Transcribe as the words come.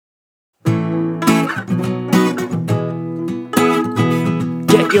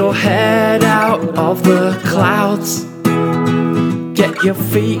Put your head out of the clouds. Get your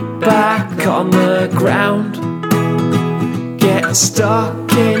feet back on the ground. Get stuck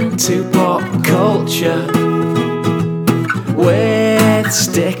into pop culture with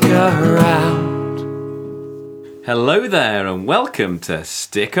Stick Around. Hello there and welcome to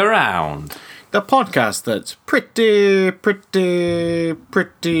Stick Around, the podcast that's pretty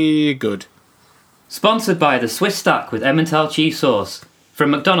good. Sponsored by the Swiss Stack with Emmental cheese sauce from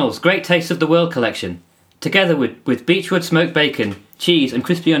McDonald's Great Taste of the World collection. Together with Beechwood smoked bacon, cheese and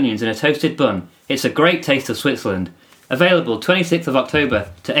crispy onions in a toasted bun, it's a great taste of Switzerland. Available 26th of October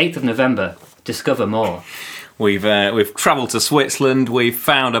to 8th of November. Discover more. We've travelled to Switzerland, we've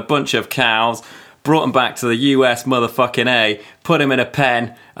found a bunch of cows, brought them back to the US motherfucking A, put them in a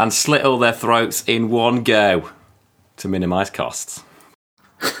pen and slit all their throats in one go to minimise costs.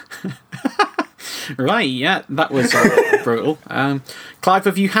 Right, yeah, that was brutal. Clive,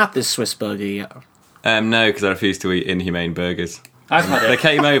 have you had this Swiss burger yet? No, because I refuse to eat inhumane burgers. I've had They it.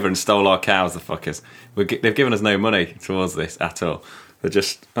 came over and stole our cows, the fuckers. They've given us no money towards this at all. They're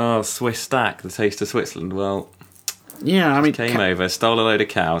just, Swiss Stack, the taste of Switzerland. Well, Yeah, I mean, came over, stole a load of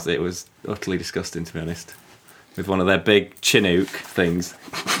cows. It was utterly disgusting, to be honest. With one of their big Chinook things.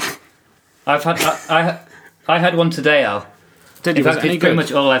 I had one today, Al. did In you? Was fact, it any it's pretty good?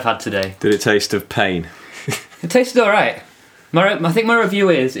 much all I've had today. Did it taste of pain? It tasted alright. I think my review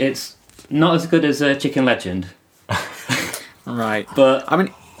is it's not as good as Chicken Legend, Right, but I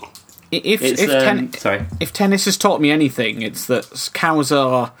mean, if tennis has taught me anything, it's that cows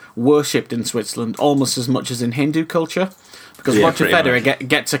are worshipped in Switzerland almost as much as in Hindu culture. Because Yeah, Roger pretty Federer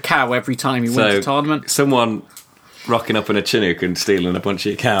gets a cow every time he wins a tournament. Someone rocking up in a Chinook and stealing a bunch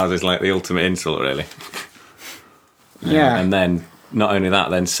of cows is like the ultimate insult, really. Yeah. And then, not only that,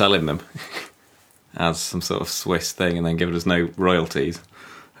 then selling them as some sort of Swiss thing and then giving us no royalties.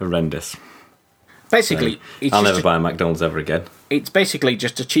 Horrendous. Basically, it's I'll just never buy a McDonald's ever again. it's basically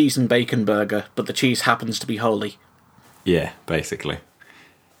just a cheese and bacon burger, but the cheese happens to be holy. Yeah, basically.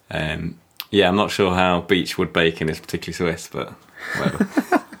 Yeah, I'm not sure how Beechwood bacon is particularly Swiss, but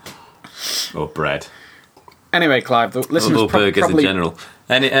whatever. Or bread. Anyway, Clive, the listeners Or burgers probably in general.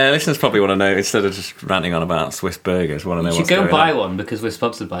 And listeners probably want to know, instead of just ranting on about Swiss burgers, want to know you what's should go going and buy on. one because we're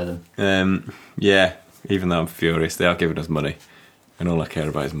sponsored by them. Yeah, even though I'm furious, they are giving us money. And all I care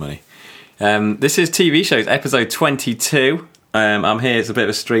about is money. This is TV Shows, episode 22. I'm here, it's a bit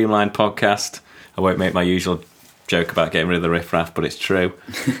of a streamlined podcast. I won't make my usual joke about getting rid of the riffraff, but it's true.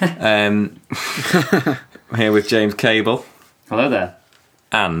 I'm here with James Cable Hello there.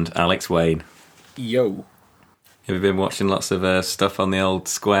 and Alex Wayne. yo. Have you been watching lots of stuff on the old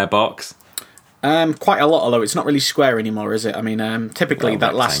Square box? Quite a lot, although it's not really square anymore, is it? I mean, typically Well,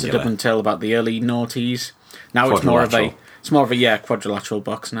 that lasted up rectangular. until about the early noughties. Now it's more of a quadrilateral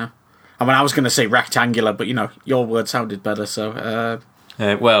box now. I mean, I was going to say rectangular, but your word sounded better, so.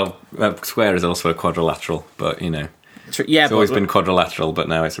 Square is also a quadrilateral, but Yeah, it's always been quadrilateral, but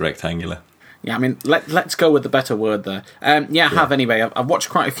now it's rectangular. Yeah, I mean, let's go with the better word there. I have anyway. I've watched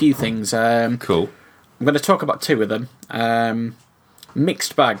quite a few things. Cool. I'm going to talk about two of them.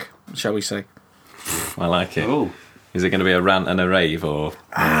 Mixed bag, shall we say? I like it. Oh, Is it going to be a rant and a rave, or?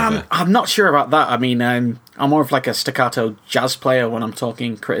 I'm not sure about that. I mean, I'm more of like a staccato jazz player when I'm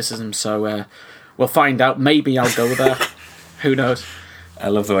talking criticism, so we'll find out. Maybe I'll go there. Who knows? I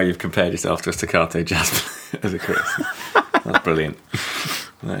love the way you've compared yourself to a staccato jazz as a criticism. That's brilliant.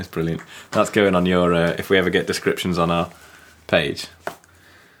 That is brilliant. That's going on your, if we ever get descriptions on our page,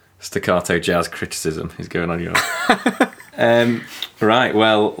 staccato jazz criticism is going on your... Right,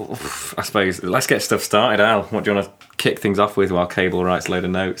 well, I suppose, let's get stuff started, Al. What do you want to kick things off with while Cable writes a load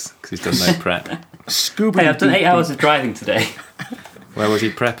of notes? Because he's done no prep. Scooby. hey, I've done 8 hours of driving today. Where was he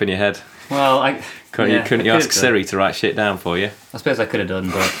prep in your head? Well, Couldn't you I ask could've Siri to write shit down for you? done. I suppose I could have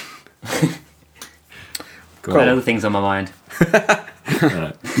done, but Go I had on. other things on my mind.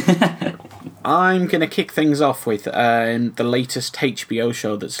 Right. I'm going to kick things off with the latest HBO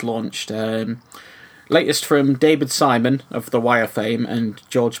show that's launched. Latest from David Simon of The Wire fame and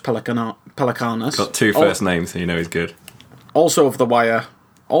George Pelecanos. Got two first names, so you know he's good. Also of The Wire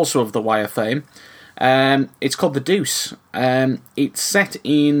fame. It's called The Deuce. It's set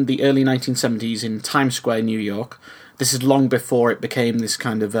in the early 1970s in Times Square, New York. This is long before it became this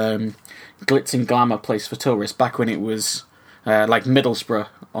kind of glitz and glamour place for tourists, back when it was like Middlesbrough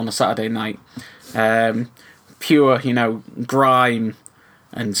on a Saturday night. Pure, grime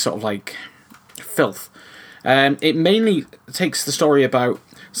and sort of like filth. It mainly takes the story about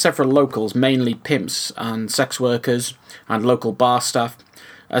several locals, mainly pimps and sex workers and local bar staff,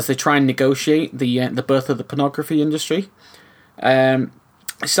 as they try and negotiate the birth of the pornography industry.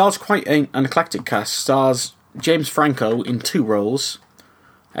 It stars quite an eclectic cast. Stars James Franco in 2 roles.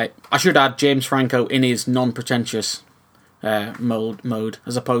 I should add James Franco in his non-pretentious mode,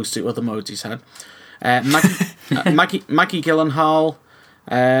 as opposed to other modes he's had. Maggie Gyllenhaal,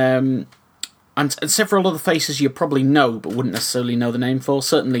 and several other faces you probably know but wouldn't necessarily know the name for.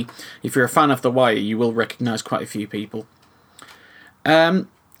 Certainly, if you're a fan of The Wire, you will recognise quite a few people.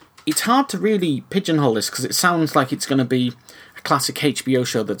 It's hard to really pigeonhole this because it sounds like it's going to be a classic HBO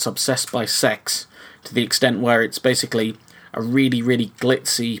show that's obsessed by sex to the extent where it's basically a really, really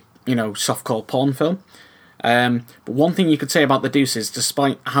glitzy, softcore porn film. But one thing you could say about The Deuce is,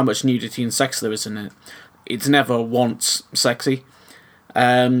 despite how much nudity and sex there is in it, it's never once sexy.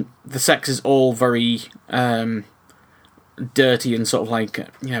 The sex is all very dirty and sort of like,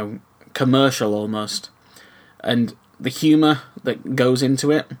 commercial almost. And the humour that goes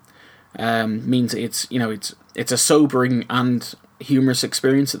into it means it's a sobering and humorous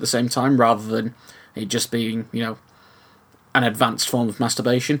experience at the same time, rather than it just being, an advanced form of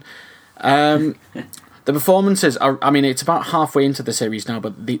masturbation. The performances are, it's about halfway into the series now,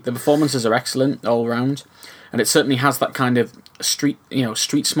 but the performances are excellent all around, and it certainly has that kind of street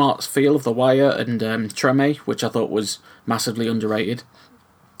smart feel of The Wire and Treme, which I thought was massively underrated.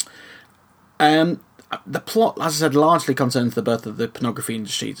 The plot, as I said, largely concerns the birth of the pornography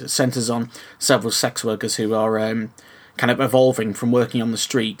industry. It centres on several sex workers who are kind of evolving from working on the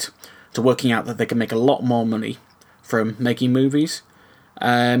street to working out that they can make a lot more money from making movies.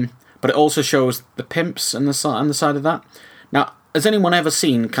 But it also shows the pimps and the side of that. Now, has anyone ever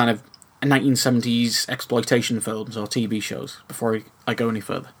seen kind of 1970s exploitation films or TV shows before I go any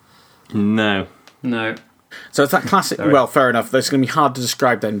further? No. So it's that classic... Sorry. Well, fair enough. That's going to be hard to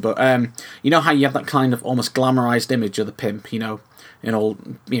describe then, but you know how you have that kind of almost glamorised image of the pimp, in all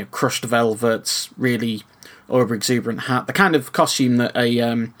crushed velvets, really over-exuberant hat, the kind of costume that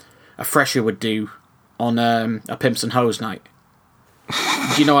a fresher would do on a Pimps and Hoes night.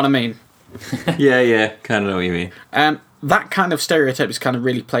 Do you know what I mean? Yeah, kind of know what you mean. That kind of stereotype is kind of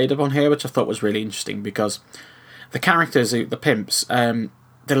really played upon here, which I thought was really interesting, because the characters, the pimps, they're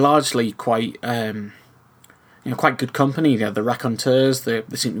largely quite quite good company. They're the raconteurs, they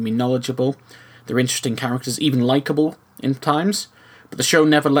seem to be knowledgeable, they're interesting characters, even likeable in times, but the show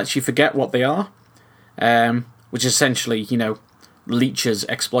never lets you forget what they are, which is essentially, leeches,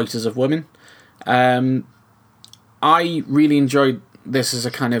 exploiters of women. I really enjoyed this as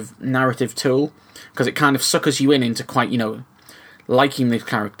a kind of narrative tool, because it kind of suckers you into quite, liking these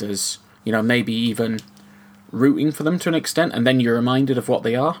characters, maybe even rooting for them to an extent, and then you're reminded of what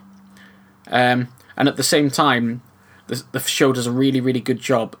they are. And at the same time, the show does a really, really good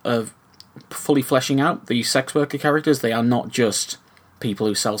job of fully fleshing out the sex worker characters. They are not just people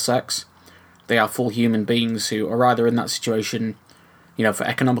who sell sex. They are full human beings who are either in that situation, for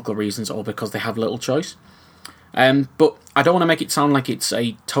economical reasons or because they have little choice. But I don't want to make it sound like it's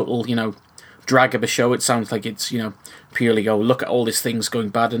a total, drag of a show. It sounds like it's, purely, look at all these things going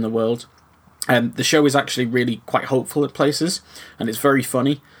bad in the world. The show is actually really quite hopeful at places, and it's very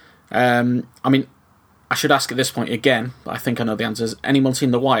funny. I should ask at this point again, but I think I know the answers. Anyone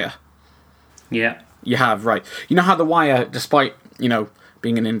seen The Wire? Yeah. You have, right. You know how The Wire, despite,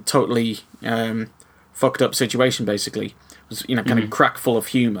 being in a totally fucked up situation, basically, was, kind of crack full of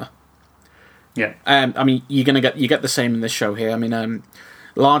humour. Yeah. You get the same in this show here.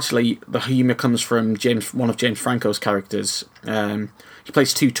 Largely the humour comes from one of James Franco's characters. He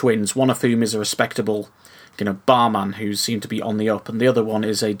plays 2 twins, one of whom is a respectable, barman who seemed to be on the up, and the other one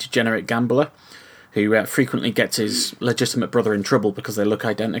is a degenerate gambler who frequently gets his legitimate brother in trouble because they look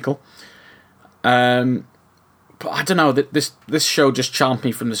identical. But I don't know, this show just charmed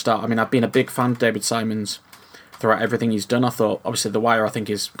me from the start. I've been a big fan of David Simons throughout everything he's done. I thought, obviously, The Wire, I think,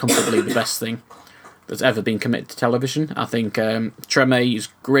 is comfortably the best thing that's ever been committed to television. I think Treme is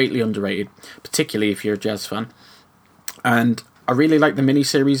greatly underrated, particularly if you're a jazz fan. And I really like the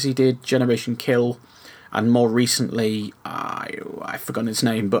miniseries he did, Generation Kill, and more recently, I've forgotten its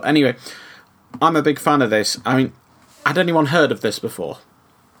name. But anyway, I'm a big fan of this. Had anyone heard of this before?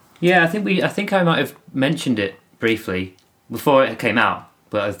 Yeah, I think I might have mentioned it briefly before it came out,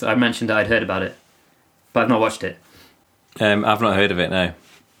 but I mentioned that I'd heard about it, but I've not watched it. I've not heard of it, no.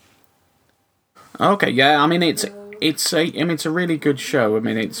 Okay, yeah, it's a really good show.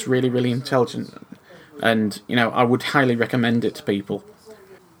 It's really, really intelligent, and I would highly recommend it to people.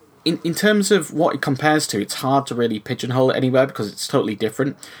 In terms of what it compares to, it's hard to really pigeonhole it anywhere because it's totally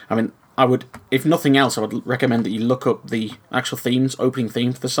different. I would, if nothing else, I would recommend that you look up the actual opening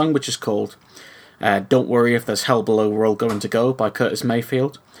theme for the song, which is called "Don't Worry If There's Hell Below, We're All Going to Go" by Curtis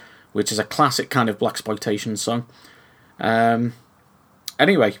Mayfield, which is a classic kind of blaxploitation song. And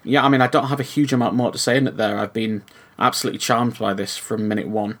Anyway, yeah, I mean, I don't have a huge amount more to say in it there. I've been absolutely charmed by this from minute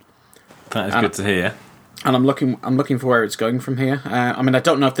one. That is good to hear. And I'm looking for where it's going from here. I mean, I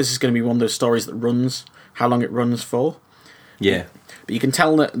don't know if this is going to be one of those stories that runs, how long it runs for. Yeah. But you can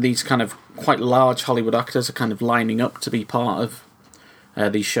tell that these kind of quite large Hollywood actors are kind of lining up to be part of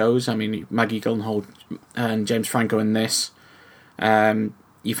these shows. I mean, Maggie Gyllenhaal and James Franco in this.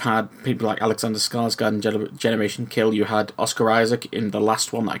 You've had people like Alexander Skarsgård in Generation Kill. You had Oscar Isaac in the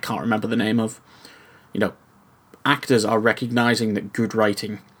last one that I can't remember the name of. You know, actors are recognising that good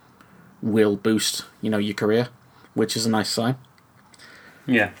writing will boost, your career, which is a nice sign.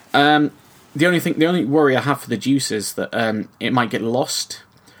 Yeah. The only worry I have for the Deuce is that it might get lost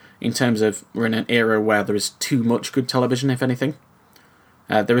in terms of we're in an era where there is too much good television, if anything.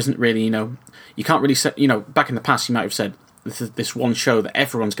 There isn't really, you can't really say, back in the past you might have said this one show that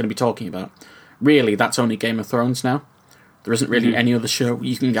everyone's going to be talking about. Really, that's only Game of Thrones now. There isn't really any other show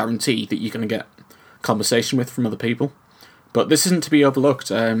you can guarantee that you're going to get conversation with from other people. But this isn't to be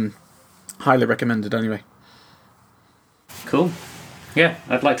overlooked. Highly recommended anyway. Cool. Yeah,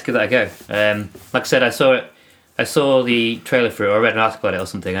 I'd like to give that a go. Like I said, I saw the trailer for it, or I read an article about it or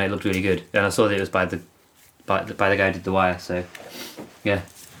something, and it looked really good. And I saw that it was by the guy who did The Wire, so yeah.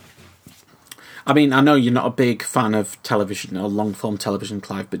 I mean, I know you're not a big fan of television or long-form television,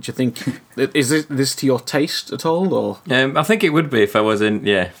 Clive, but do you think is this to your taste at all, or? I think it would be if I was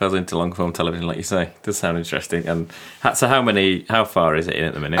into long-form television, like you say. It does sound interesting. And so, how far is it in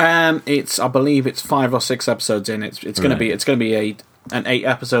at the minute? I believe it's 5 or 6 episodes in. It's going to be an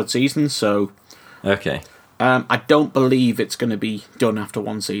 8-episode season. So, okay. I don't believe it's going to be done after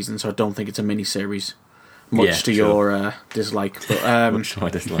one season, so I don't think it's a mini-series. Much to your dislike, but much to my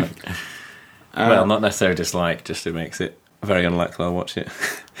dislike. Well, not necessarily dislike, just it makes it very unlikely I'll watch it.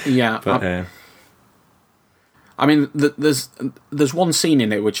 Yeah, but I mean, there's one scene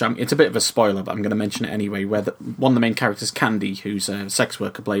in it which it's a bit of a spoiler, but I'm going to mention it anyway. Where one of the main characters, Candy, who's a sex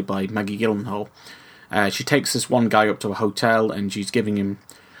worker played by Maggie Gyllenhaal, she takes this one guy up to a hotel and she's giving him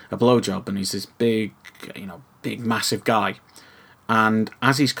a blowjob, and he's this big, massive guy. And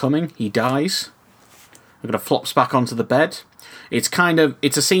as he's coming, he dies. It flops back onto the bed. It's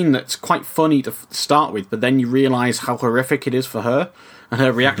a scene that's quite funny to start with, but then you realise how horrific it is for her, and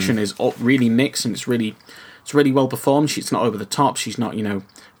her reaction is really mixed, and it's really well performed. She's not over the top. She's not,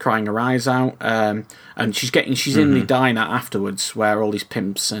 crying her eyes out. And she's in the diner afterwards, where all these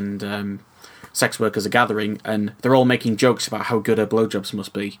pimps and sex workers are gathering, and they're all making jokes about how good her blowjobs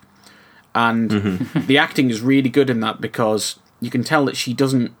must be. And the acting is really good in that, because you can tell that she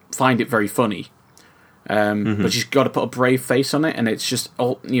doesn't find it very funny. But she's got to put a brave face on it, and it's just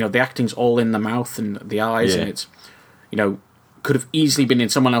all, the acting's all in the mouth and the eyes, and it's, could have easily been in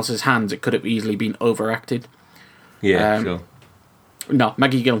someone else's hands. It could have easily been overacted. Yeah, sure. No,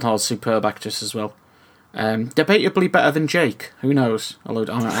 Maggie Gyllenhaal's superb actress as well. Debatably better than Jake. Who knows?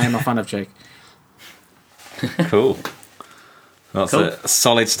 Although I am a fan of Jake. Cool. That's a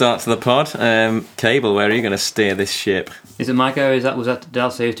solid start to the pod. Cable, where are you going to steer this ship? Is it my go? Did I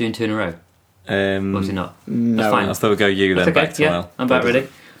say he was doing 2 in a row? Or was he not? No. That's fine. I'll still go you then. Okay, back to Al. I'm back ready.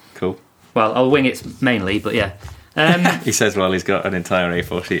 Cool. Well, I'll wing it mainly, but yeah. He says, well, he's got an entire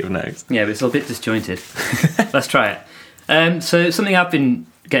A4 sheet of notes. Yeah, but it's a bit disjointed. Let's try it. So something I've been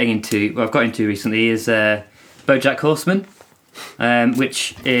I've got into recently is BoJack Horseman,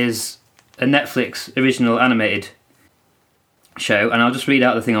 which is a Netflix original animated show, and I'll just read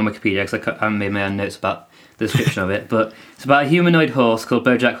out the thing on Wikipedia because I made my own notes about the description of it. But it's about a humanoid horse called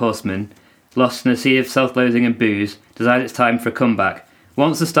BoJack Horseman, lost in a sea of self-loathing and booze, decides it's time for a comeback.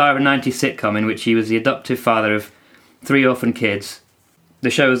 Once the star of a 90s sitcom in which he was the adoptive father of 3 orphan kids, the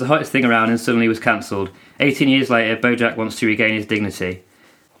show was the hottest thing around and suddenly was cancelled. 18 years later, BoJack wants to regain his dignity.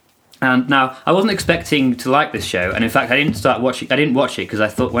 And now, I wasn't expecting to like this show, and in fact, I didn't watch it because I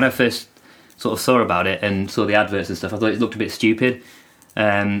thought, when I first sort of saw about it and saw the adverts and stuff, I thought it looked a bit stupid.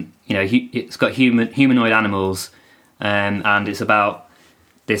 It's got humanoid animals, and it's about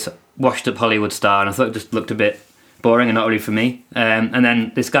this washed-up Hollywood star, and I thought it just looked a bit boring and not really for me. And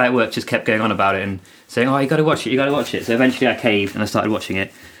then this guy at work just kept going on about it and saying, "Oh, you got to watch it." So eventually, I caved and I started watching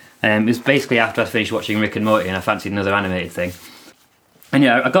it. It was basically after I finished watching Rick and Morty, and I fancied another animated thing. And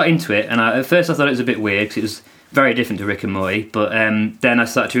yeah, I got into it, and at first I thought it was a bit weird because it was very different to Rick and Morty. But then I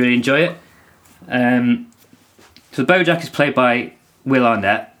started to really enjoy it. So BoJack is played by Will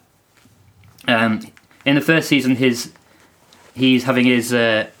Arnett. In the first season, he's having his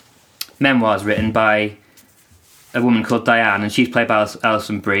memoirs written by a woman called Diane, and she's played by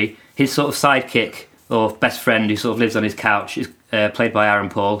Alison Brie. His sort of sidekick or best friend who sort of lives on his couch is played by Aaron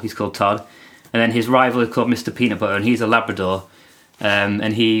Paul. He's called Todd. And then his rival is called Mr. Peanut Butter, and he's a Labrador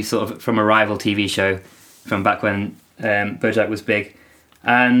and he sort of from a rival TV show from back when BoJack was big.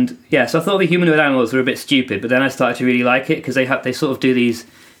 And yeah, so I thought the humanoid animals were a bit stupid, but then I started to really like it because they sort of do these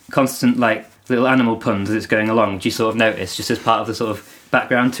constant like little animal puns as it's going along, which you sort of notice just as part of the sort of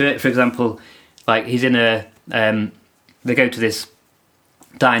background to it. For example, like he's in a they go to this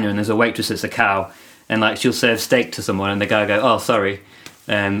diner and there's a waitress that's a cow, and like she'll serve steak to someone and the guy go, "Oh, sorry,"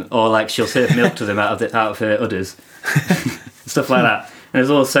 or like she'll serve milk to them out of her udders, stuff like that. And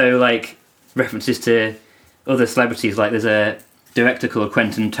there's also like references to other celebrities, like there's a director called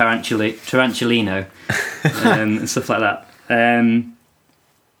Quentin Tarantulino and stuff like that. And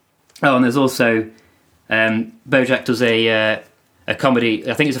there's also BoJack does a comedy.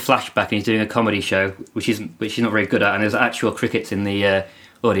 I think it's a flashback, and he's doing a comedy show, which he's not very good at. And there's actual crickets in the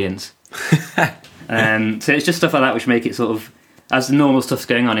audience. So it's just stuff like that which make it sort of, as the normal stuff's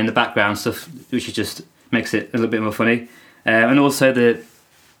going on in the background, stuff which is just makes it a little bit more funny. And also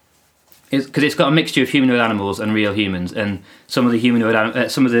because it's got a mixture of humanoid animals and real humans, and some of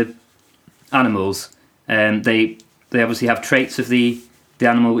the animals, they obviously have traits of the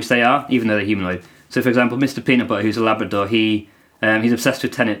animal which they are, even though they're humanoid. So, for example, Mr. Peanut Butter, who's a Labrador, he's obsessed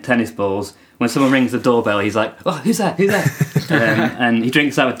with tennis balls. When someone rings the doorbell, he's like, "Oh, who's that? Who's that?" And he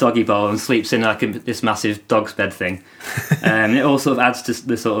drinks out a doggy bowl and sleeps in like this massive dog's bed thing. It all sort of adds to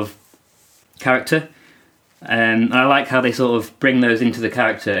the sort of character. And I like how they sort of bring those into the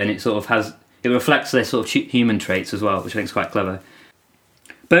character, and it sort of reflects their sort of human traits as well, which I think is quite clever.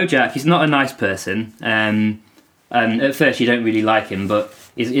 BoJack, he's not a nice person, and at first you don't really like him, but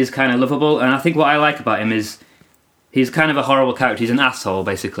is kind of lovable. And I think what I like about him is he's kind of a horrible character. He's an asshole,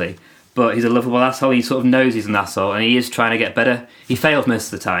 basically, but he's a lovable asshole. He sort of knows he's an asshole, and he is trying to get better. He fails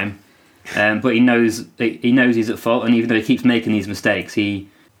most of the time, but he knows he's at fault, and even though he keeps making these mistakes, he's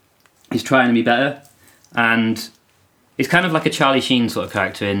trying to be better. And he's kind of like a Charlie Sheen sort of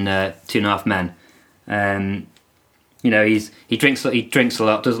character in 2.5 Men. He drinks a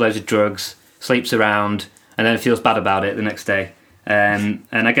lot, does loads of drugs, sleeps around, and then feels bad about it the next day. And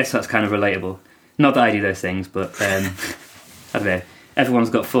I guess that's kind of relatable. Not that I do those things, but I don't know. Everyone's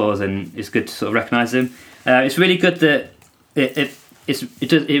got flaws, and it's good to sort of recognise them. It's really good that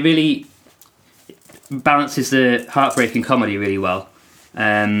it really balances the heartbreaking comedy really well,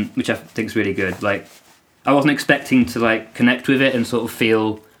 which I think is really good. Like, I wasn't expecting to like connect with it and sort of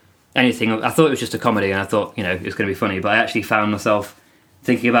feel anything. I thought it was just a comedy, and I thought it was going to be funny. But I actually found myself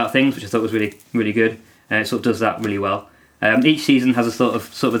thinking about things, which I thought was really, really good. And it sort of does that really well. Each season has a sort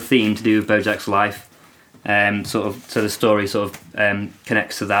of a theme to do with BoJack's life, so the story sort of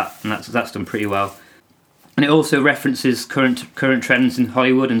connects to that, and that's done pretty well. And it also references current trends in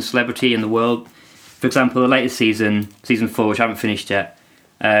Hollywood and celebrity in the world. For example, the latest season 4, which I haven't finished yet.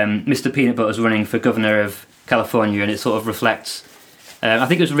 Mr. Peanut Butter's running for governor of California, and it sort of reflects. I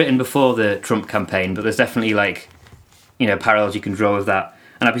think it was written before the Trump campaign, but there's definitely parallels you can draw with that.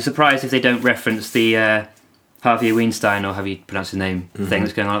 And I'd be surprised if they don't reference the Harvey Weinstein, or how you pronounce his name, thing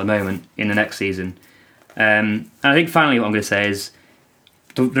that's going on at the moment in the next season. And I think finally what I'm going to say is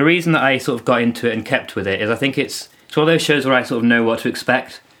the reason that I sort of got into it and kept with it is I think it's one of those shows where I sort of know what to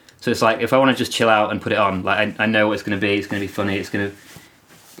expect. So it's like if I want to just chill out and put it on, like I know what it's going to be. It's going to be funny. It's going to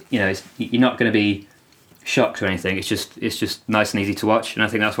you're not going to be shocked or anything. It's just nice and easy to watch, and I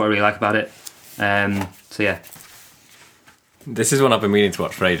think that's what I really like about it. So yeah, this is one I've been meaning to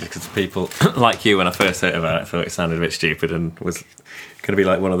watch for ages because people like you, when I first heard about it, thought it sounded a bit stupid and was going to be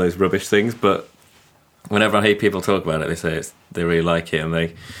like one of those rubbish things. But whenever I hear people talk about it, they say they really like it, and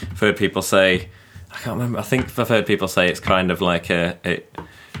I've heard people say, I can't remember. I think I've heard people say it's kind of like it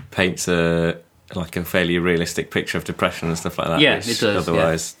paints a fairly realistic picture of depression and stuff like that. Yeah, which it does.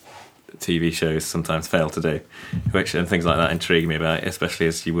 Otherwise, TV shows sometimes fail to do, and things like that intrigue me about it, especially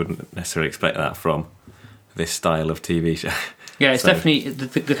as you wouldn't necessarily expect that from this style of TV show. Yeah, it's definitely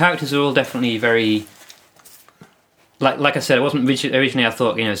the characters are all definitely very. Like I said, it wasn't originally. I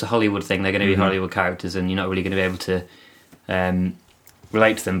thought it's a Hollywood thing. They're going to be Hollywood characters, and you're not really going to be able to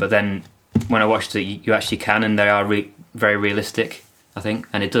relate to them. But then when I watched it, you actually can, and they are very realistic, I think.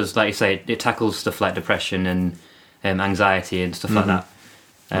 And it does, like you say, it tackles stuff like depression and anxiety and stuff like that,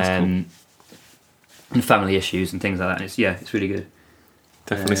 Cool. and family issues and things like that. And it's really good.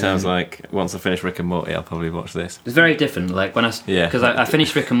 Definitely sounds like once I finish Rick and Morty, I'll probably watch this. It's very different. Like because I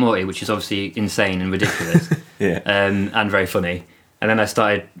finished Rick and Morty, which is obviously insane and ridiculous, and very funny. And then I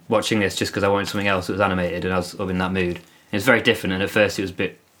started watching this just because I wanted something else that was animated, and I was in that mood. And it's very different. And at first it was a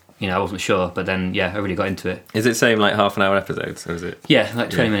bit, I wasn't sure, but then I really got into it. Is it same like half an hour episodes, or is it? Yeah, like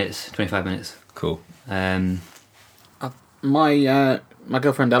 20 minutes, 25 minutes. Cool. My my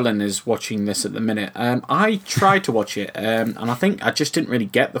girlfriend Ellen is watching this at the minute. I tried to watch it, and I think I just didn't really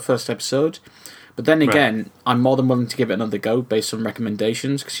get the first episode. But then again, I'm more than willing to give it another go based on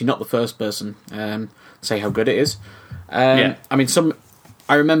recommendations, because you're not the first person to say how good it is. I mean,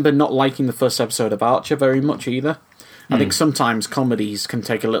 I remember not liking the first episode of Archer very much either. I think sometimes comedies can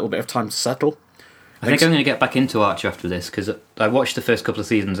take a little bit of time to settle. I think I'm going to get back into Archer after this, because I watched the first couple of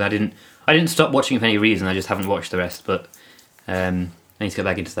seasons. I didn't stop watching for any reason. I just haven't watched the rest, but I need to get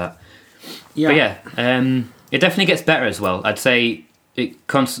back into that. Yeah. But yeah, it definitely gets better as well. I'd say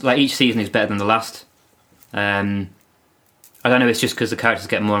each season is better than the last. I don't know. It's just because the characters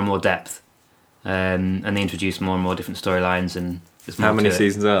get more and more depth, and they introduce more and more different storylines. And there's more How many to it.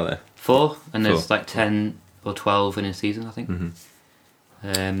 seasons are there? 4, and there's 4. like 10 or 12 in a season, I think.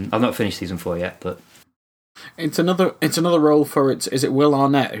 Mm-hmm. I've not finished season 4 yet, but It's another role for is it Will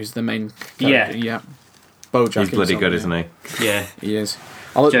Arnett who's the main character? Yeah. BoJack. He's bloody good, yeah. isn't he? yeah, He is.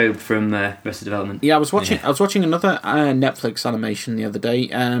 Job from Arrested Development. Yeah, I was watching another Netflix animation the other day.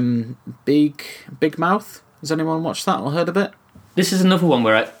 Big Mouth. Has anyone watched that or heard of it? This is another one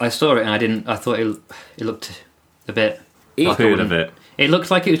where I saw it and I thought it looked a bit. I've heard of it. It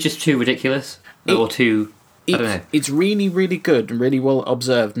looked like it was just too ridiculous or too. I don't know. It's really, really good and really well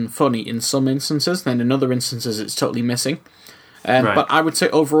observed and funny in some instances. Then in other instances, it's totally missing. Right. But I would say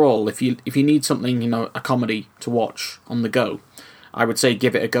overall, if you need something, a comedy to watch on the go, I would say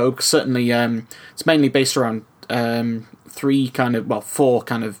give it a go. Because certainly, it's mainly based around 4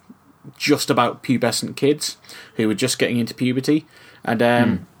 kind of just about pubescent kids who are just getting into puberty, and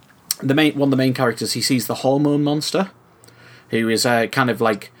one of the main characters, he sees the hormone monster, who is kind of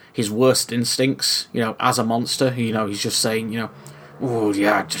like his worst instincts, as a monster. He's just saying, oh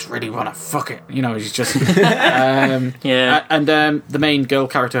yeah, I just really want to fuck it. He's just Yeah. And the main girl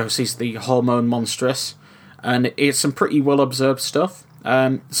character who sees the hormone monstrous, and it's some pretty well observed stuff.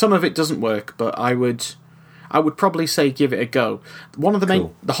 Some of it doesn't work, but I would probably say give it a go. One of the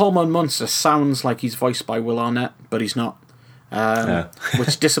the hormone monster sounds like he's voiced by Will Arnett, but he's not,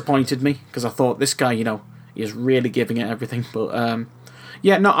 which disappointed me because I thought this guy, he is really giving it everything. But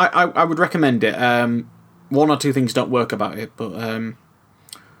I would recommend it. 1 or 2 things don't work about it, but I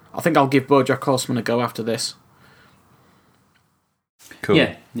think I'll give BoJack Horseman a go after this. Cool.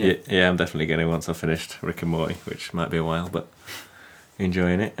 Yeah. I'm definitely going to once I've finished Rick and Morty, which might be a while, but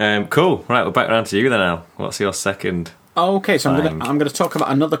enjoying it. Cool. Right, we're back around to you then, Al. What's your second? Okay, so I'm going to talk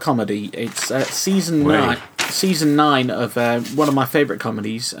about another comedy. It's season 9 of one of my favourite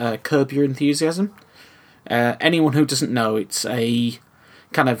comedies, Curb Your Enthusiasm. Anyone who doesn't know, it's a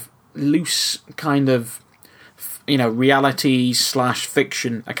kind of loose kind of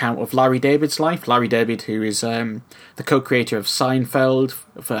reality/fiction account of Larry David's life. Larry David, who is the co-creator of Seinfeld,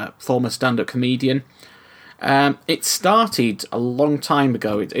 a former stand-up comedian. It started a long time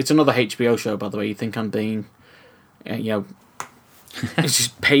ago. It's another HBO show, by the way. You think I'm being, it's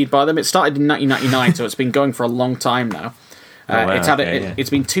just paid by them. It started in 1999, so it's been going for a long time now. It's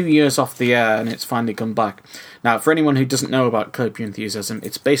been 2 years off the air, and it's finally come back. Now, for anyone who doesn't know about Curb Your Enthusiasm,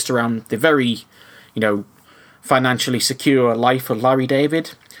 it's based around the very, financially secure life of Larry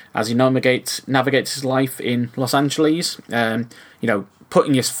David as he navigates his life in Los Angeles.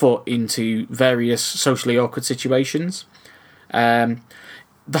 Putting his foot into various socially awkward situations. The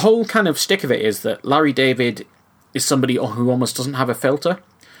whole kind of stick of it is that Larry David is somebody who almost doesn't have a filter.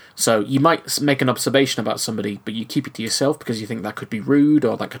 So you might make an observation about somebody, but you keep it to yourself because you think that could be rude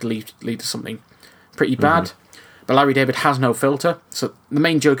or that could lead to something pretty bad. Mm-hmm. But Larry David has no filter. So the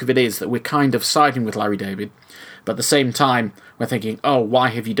main joke of it is that we're kind of siding with Larry David, but at the same time, we're thinking, oh, why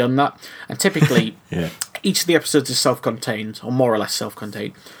have you done that? And typically, each of the episodes is self-contained, or more or less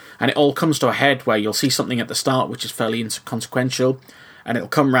self-contained. And it all comes to a head where you'll see something at the start which is fairly inconsequential, and it'll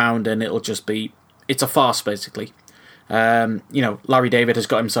come round and it'll just be... It's a farce, basically. Larry David has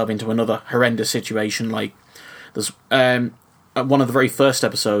got himself into another horrendous situation. Like, there's at one of the very first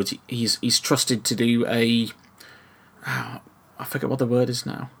episodes, he's trusted to do I forget what the word is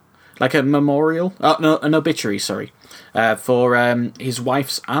now. Like a memorial? An obituary, sorry. For his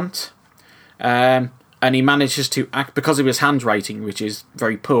wife's aunt. And he manages to act, because of his handwriting, which is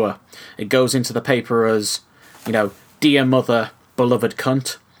very poor, it goes into the paper as, dear mother, beloved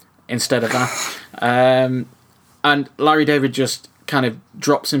cunt, instead of that. And Larry David just kind of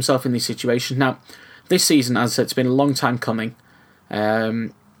drops himself in these situations. Now, this season, as I said, it's been a long time coming.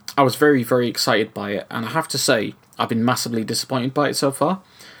 I was very, very excited by it, and I have to say, I've been massively disappointed by it so far.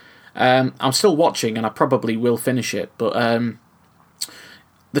 I'm still watching, and I probably will finish it, but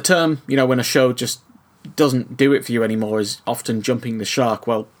the term, when a show just doesn't do it for you anymore, is often jumping the shark.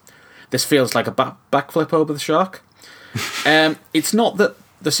 Well, this feels like a backflip over the shark. It's not that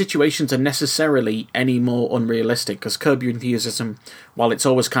the situations are necessarily any more unrealistic, because Curb Your Enthusiasm, while it's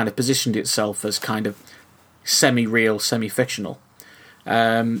always kind of positioned itself as kind of semi-real, semi-fictional,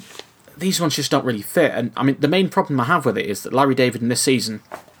 these ones just don't really fit. And I mean, the main problem I have with it is that Larry David in this season,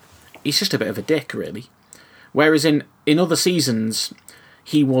 he's just a bit of a dick, really. Whereas in other seasons,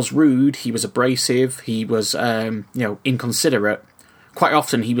 he was rude, he was abrasive, he was inconsiderate. Quite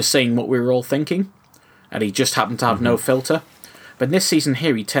often he was saying what we were all thinking, and he just happened to have no filter. But in this season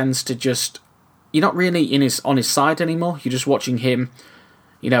here, he tends to just... You're not really on his side anymore. You're just watching him,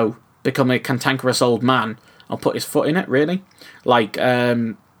 become a cantankerous old man and put his foot in it, really. Like,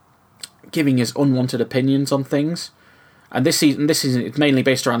 giving his unwanted opinions on things. And this season, it's mainly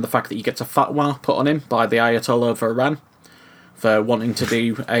based around the fact that he gets a fatwa put on him by the Ayatollah of Iran for wanting to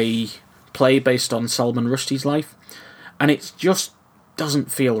do a play based on Salman Rushdie's life. And it just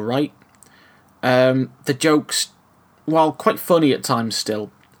doesn't feel right. The jokes, while quite funny at times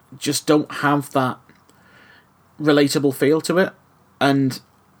still, just don't have that relatable feel to it. And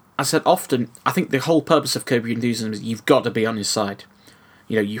I said often, I think the whole purpose of Curb Your Enthusiasm is you've got to be on his side.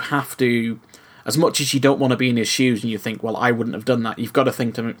 You have to, as much as you don't want to be in his shoes and you think, well, I wouldn't have done that, you've got to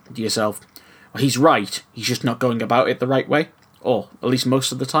think to yourself, well, he's right, he's just not going about it the right way, or at least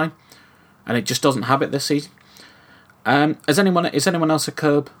most of the time. And it just doesn't have it this season. Is anyone else a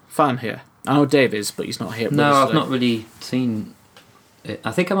Curb fan here? I know Dave is, but he's not here. No, I've not really seen it.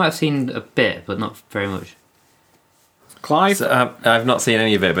 I think I might have seen a bit, but not very much. Clive? So, I've not seen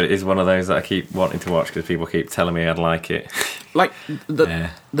any of it, but it is one of those that I keep wanting to watch because people keep telling me I'd like it. Like,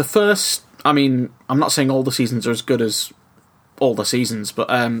 the first... I mean, I'm not saying all the seasons are as good as all the seasons, but,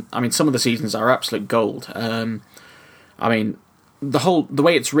 some of the seasons are absolute gold. The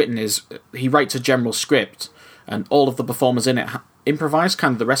way it's written is he writes a general script, and all of the performers in it improvise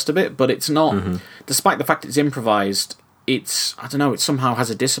kind of the rest of it, but it's not... Despite the fact it's improvised, it somehow has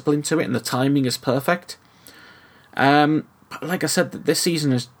a discipline to it, and the timing is perfect. But like I said, this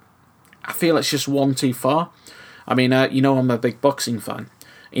season I feel it's just one too far. I mean, I'm a big boxing fan.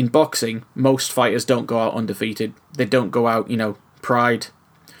 In boxing, most fighters don't go out undefeated. They don't go out, pride.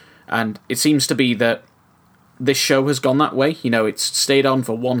 And it seems to be that this show has gone that way. It's stayed on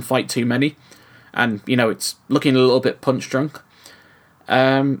for one fight too many. And, it's looking a little bit punch-drunk.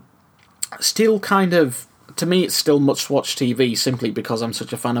 Still kind of... To me, it's still much-watched TV simply because I'm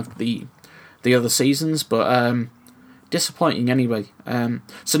such a fan of the other seasons. But disappointing anyway.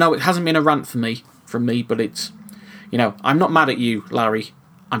 So no, it hasn't been a rant from me, but it's... I'm not mad at you, Larry.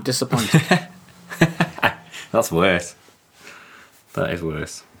 I'm disappointed. That's worse. That is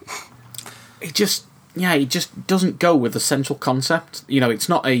worse. It just doesn't go with the central concept. It's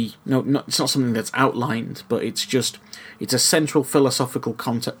not it's not something that's outlined, but it's a central philosophical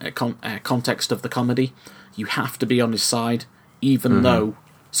context of the comedy. You have to be on his side, even though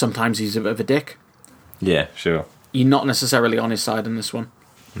sometimes he's a bit of a dick. Yeah, sure. You're not necessarily on his side in this one.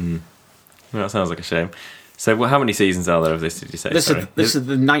 Well, that sounds like a shame. So, how many seasons are there of this, did you say? This is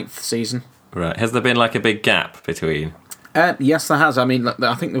the 9th season. Right. Has there been like a big gap between? Yes, there has. I mean,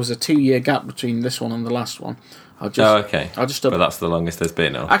 I think there was a 2-year gap between this one and the last one. Okay. But that's the longest there's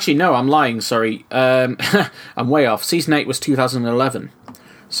been, or? Actually, no, I'm lying, sorry. I'm way off. Season 8 was 2011.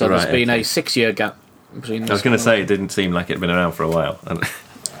 So there's been a 6-year gap between this. I was going to say, it didn't seem like it'd been around for a while.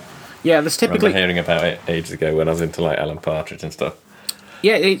 Yeah, there's typically... I remember hearing about it ages ago when I was into like Alan Partridge and stuff.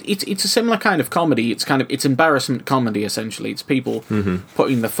 Yeah, it's a similar kind of comedy. It's embarrassment comedy, essentially. It's people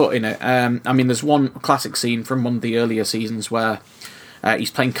putting their foot in it. There's one classic scene from one of the earlier seasons where he's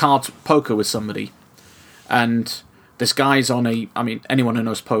playing poker with somebody, and this guy's on anyone who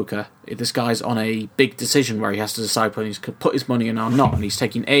knows poker, this guy's on a big decision where he has to decide whether he's going to put his money in or not, and he's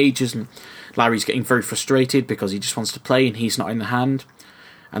taking ages, and Larry's getting very frustrated because he just wants to play and he's not in the hand,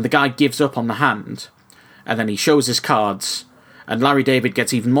 and the guy gives up on the hand, and then he shows his cards. And Larry David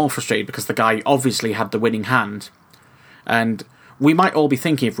gets even more frustrated because the guy obviously had the winning hand. And we might all be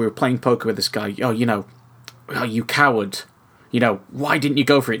thinking, if we were playing poker with this guy, oh, you coward. Why didn't you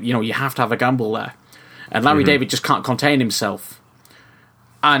go for it? You have to have a gamble there. And Larry David just can't contain himself.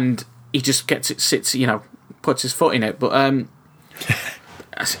 And he just puts his foot in it. But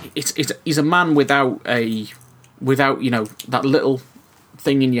he's a man without that little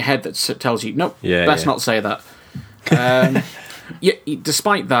thing in your head that tells you, nope, let's not say that. Yeah,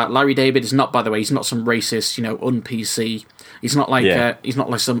 despite that, Larry David is not, by the way, he's not some racist, un-PC. He's not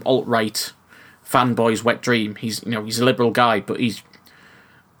like some alt-right fanboy's wet dream. He's a liberal guy, but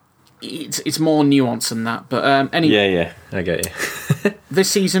it's more nuanced than that. But anyway, yeah, I get you. This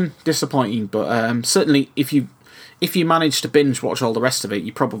season disappointing, but certainly if you if you manage to binge watch all the rest of it,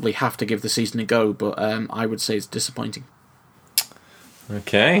 you probably have to give the season a go, but I would say it's disappointing.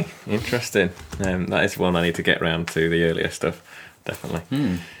 Okay, interesting. That is one I need to get round to, the earlier stuff,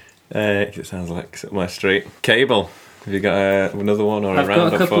 definitely. It sounds like it's up my street. Cable. Have you got another one or a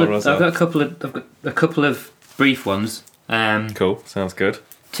roundup for us? I've got a couple of brief ones. Cool, sounds good.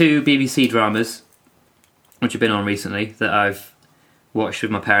 2 BBC dramas, which have been on recently, that I've watched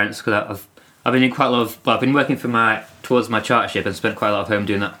with my parents, because I've been in quite a lot of. Well, I've been working towards my chartership and spent quite a lot of time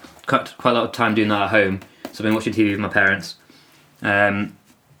doing that at home. So I've been watching TV with my parents.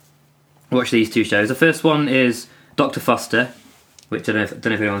 Watch these 2 shows. The first one is Dr. Foster, which I don't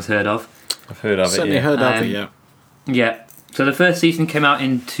know if anyone's heard of. I've heard of Certainly it. Yeah. heard of it, yeah. Yeah. So the first season came out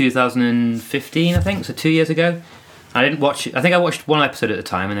in 2015, I think, so 2 years ago. I didn't watch it. I think I watched 1 episode at a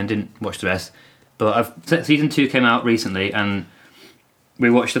time and then didn't watch the rest. But season 2 came out recently, and we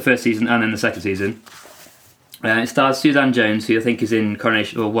watched the first season and then the second season. It stars Suzanne Jones, who I think is in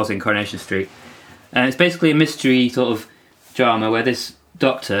was in Coronation Street. And it's basically a mystery sort of drama where this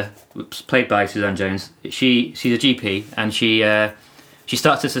doctor, played by Suzanne Jones, she's a GP, and she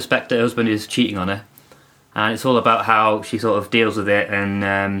starts to suspect that her husband is cheating on her. And it's all about how she sort of deals with it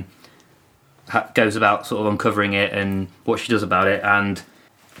and goes about sort of uncovering it and what she does about it. And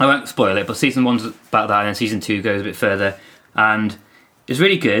I won't spoil it, but season 1's about that, and then season 2 goes a bit further. And it's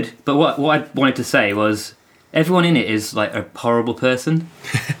really good, but what I wanted to say was everyone in it is like a horrible person.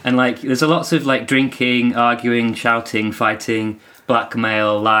 And like there's lots of like drinking, arguing, shouting, fighting,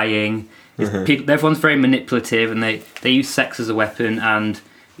 blackmail, lying. Everyone's very manipulative, and they use sex as a weapon, and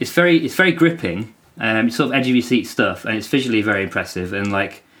it's very gripping. It's sort of edge of your seat stuff, and it's visually very impressive, and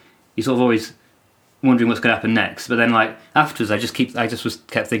like you're sort of always wondering what's going to happen next. But then like afterwards, I just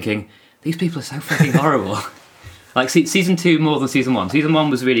kept thinking, these people are so fucking horrible. Like season 2 more than season 1. Season 1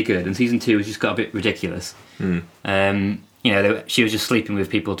 was really good, and season 2 has just got a bit ridiculous. She was just sleeping with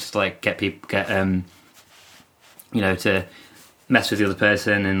people to like get to mess with the other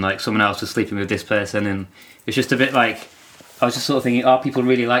person, and like someone else was sleeping with this person, and it's just a bit like I was just sort of thinking, are people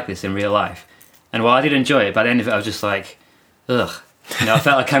really like this in real life? And while I did enjoy it, by the end of it, I was just like, ugh.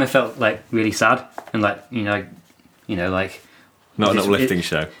 I kind of felt like really sad, and like like Not an uplifting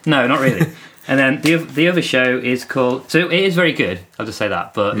show. No, not really. And then the other show is called. So it is very good. I'll just say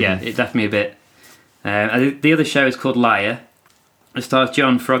that. But yeah, it left me a bit. The other show is called Liar. It stars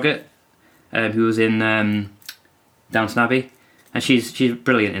John Froggatt, who was in Downton Abbey, and she's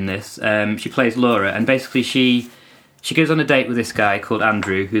brilliant in this. She plays Laura, and basically she goes on a date with this guy called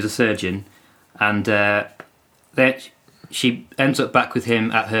Andrew, who's a surgeon, and then she ends up back with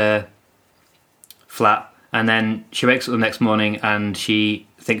him at her flat, and then she wakes up the next morning and she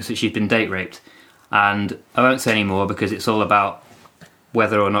thinks that she's been date raped. And I won't say any more because it's all about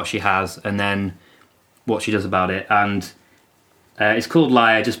whether or not she has, and then what she does about it. And it's called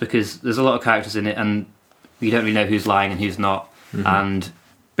Liar just because there's a lot of characters in it, and you don't really know who's lying and who's not. And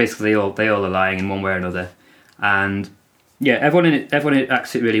basically they all are lying in one way or another. And yeah, everyone in it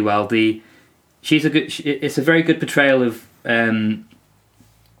acts it really well. It's a very good portrayal of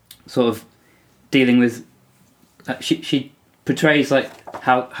sort of dealing with. She portrays like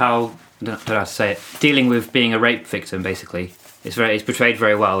how I don't know how to say it. Dealing with being a rape victim, basically. It's portrayed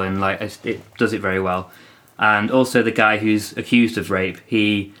very well, and like it does it very well. And also the guy who's accused of rape,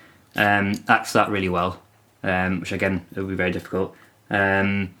 he acts that really well, which again it would be very difficult.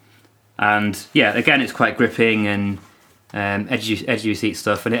 And yeah, again it's quite gripping and edge of your seat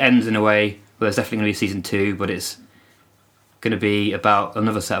stuff, and it ends in a way. Well, there's definitely going to be season 2, but it's going to be about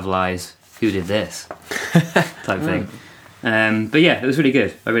another set of lies. Who did this? Type thing. But yeah, it was really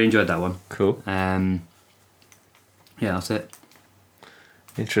good. I really enjoyed that one. Cool. Yeah, that's it.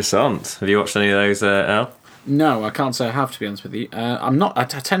 Interessant. Have you watched any of those, Al? No, I can't say I have, to be honest with you. I'm not. I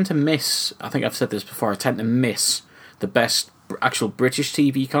tend to miss. I think I've said this before. I tend to miss the best actual British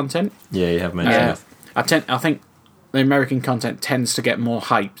TV content. Yeah, you have mentioned it. I think the American content tends to get more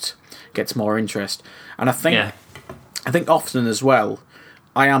hyped, gets more interest, and I think often as well,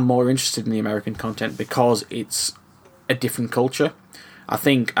 I am more interested in the American content because it's a different culture. I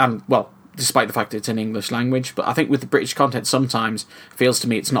think, despite the fact that it's in English language, but I think with the British content sometimes it feels to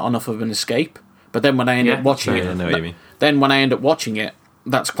me it's not enough of an escape. But then when I end up watching it, I know what you mean. Then when I end up watching it,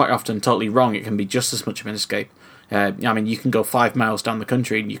 that's quite often totally wrong. It can be just as much of an escape. I mean, you can go 5 miles down the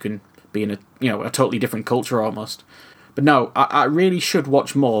country and you can be in a totally different culture almost. But no, I really should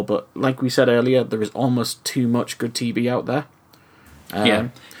watch more. But like we said earlier, there is almost too much good TV out there.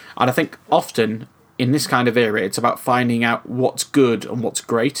 And I think often in this kind of era, it's about finding out what's good and what's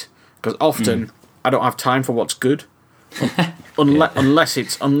great. Because often I don't have time for what's good, unless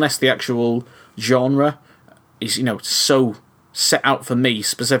the actual genre is so set out for me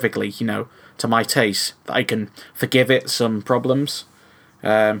specifically, to my taste, that I can forgive it some problems,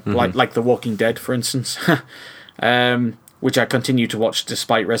 like The Walking Dead, for instance, which I continue to watch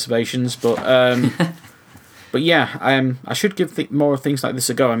despite reservations. But but yeah, I should give more things like this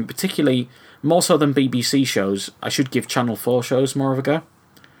a go, and particularly more so than BBC shows, I should give Channel 4 shows more of a go.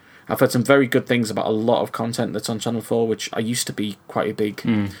 I've heard some very good things about a lot of content that's on Channel 4, which I used to be quite a big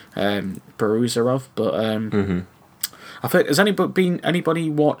peruser of. But I've heard, has anybody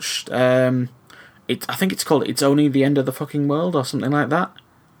watched? I think it's called "It's Only the End of the Fucking World" or something like that.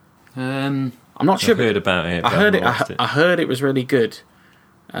 I'm not sure. I've heard about it. I heard it was really good.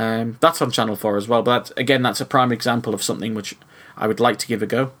 That's on Channel 4 as well. But that's a prime example of something which I would like to give a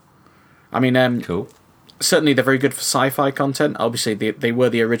go. I mean, cool. Certainly, they're very good for sci-fi content. Obviously, they were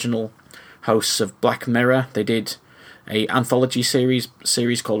the original hosts of Black Mirror. They did a anthology series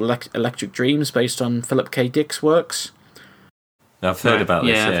called Electric Dreams, based on Philip K. Dick's works. I've heard about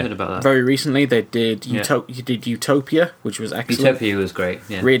this. Yeah, I've heard about that. Very recently, they did Utopia, which was excellent. Utopia was great.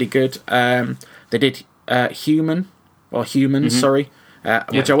 Yeah. Really good. They did Humans, sorry,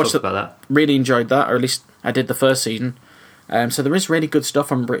 which I watched. About that. Really enjoyed that, or at least I did the first season. So there is really good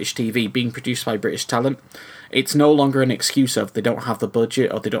stuff on British TV being produced by British talent. It's no longer an excuse of they don't have the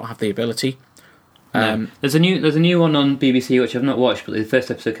budget or they don't have the ability. No. There's a new one on BBC which I've not watched, but the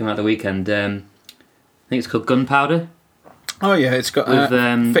first episode came out the weekend. I think it's called Gunpowder. Oh yeah, it's got with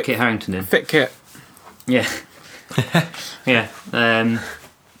Kit Harington in. Fit Kit. Yeah, yeah.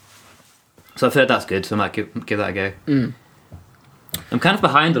 So I've heard that's good, so I might give that a go. I'm kind of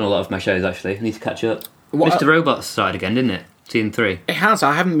behind on a lot of my shows actually. I need to catch up. Mr. Robot started again, didn't it? Season 3. It has.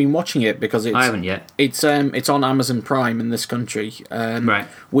 I haven't been watching it because I haven't yet. It's on Amazon Prime in this country, right?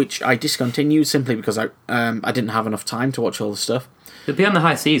 Which I discontinued simply because I didn't have enough time to watch all the stuff. It'll be on the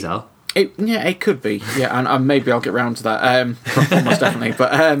high seas, Al. It could be. Yeah, and maybe I'll get round to that. Almost definitely.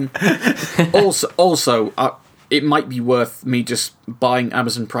 But also, it might be worth me just buying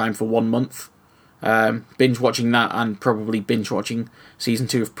Amazon Prime for 1 month, binge watching that, and probably binge watching season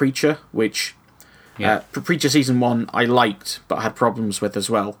 2 of Preacher, which. Preacher season 1 I liked, but I had problems with as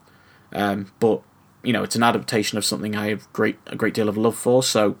well. But it's an adaptation of something I have a great deal of love for,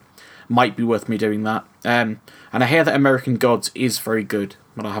 so might be worth me doing that. And I hear that American Gods is very good,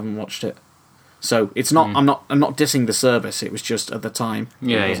 but I haven't watched it. So it's not. I'm not dissing the service. It was just at the time.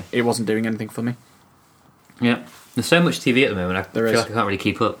 It wasn't doing anything for me. Yeah, there's so much TV at the moment. I feel like I can't really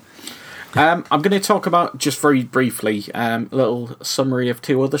keep up. I'm going to talk about, just very briefly, a little summary of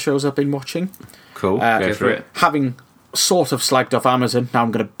 2 other shows I've been watching. Cool, go for it. Having sort of slagged off Amazon, now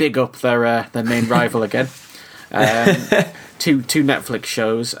I'm going to big up their main rival again. 2 Netflix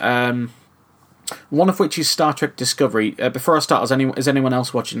shows. One of which is Star Trek Discovery. Before I start, is anyone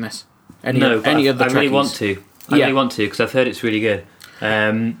else watching this? Any other I Trekkies? really want to. I really want to because I've heard it's really good.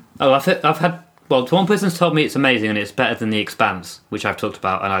 I've had. Well, one person's told me it's amazing and it's better than The Expanse, which I've talked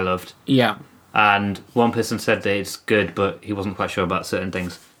about and I loved. Yeah. And one person said that it's good, but he wasn't quite sure about certain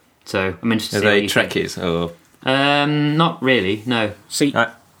things. So I'm interested to see. Are they Trekkies? Or? Not really. No. See,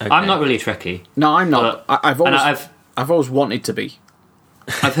 okay. I'm not really a Trekkie. No, I'm not. I've always wanted to be.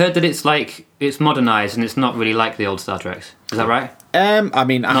 I've heard that it's modernised and it's not really like the old Star Treks. Is that right? I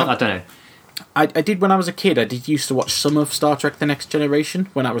mean, I don't know. I did when I was a kid. I did used to watch some of Star Trek: The Next Generation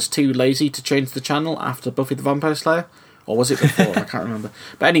when I was too lazy to change the channel after Buffy the Vampire Slayer, or was it before? I can't remember.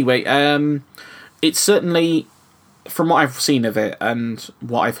 But anyway, it's certainly, from what I've seen of it and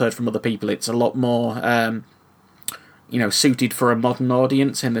what I've heard from other people, it's a lot more, suited for a modern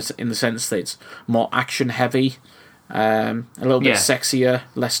audience in the sense that it's more action heavy, a little bit sexier,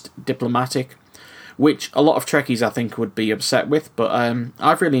 less diplomatic. Which a lot of Trekkies, I think, would be upset with, but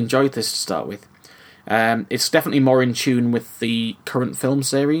I've really enjoyed this to start with. It's definitely more in tune with the current film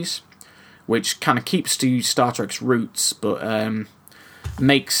series, which kind of keeps to Star Trek's roots, but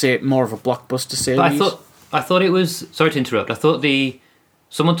makes it more of a blockbuster series. But I thought it was. Sorry to interrupt. I thought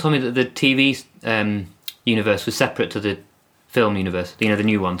someone told me that the TV universe was separate to the film universe. The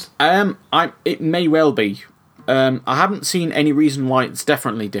new ones. It may well be. I haven't seen any reason why it's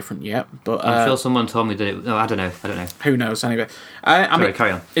definitely different yet, but I'm sure someone told me that it. No, I don't know. Who knows? Anyway, sorry,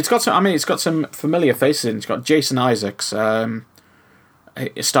 carry on. It's got some familiar faces in. It's got Jason Isaacs.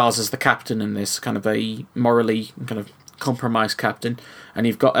 It stars as the captain in this, kind of a morally kind of compromised captain, and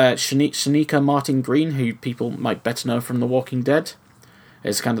you've got Shanika Martin Green, who people might better know from The Walking Dead,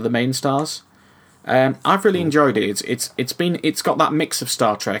 as kind of the main stars. I've really enjoyed it. It's got that mix of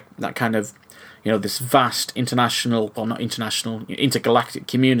Star Trek, that kind of. This vast intergalactic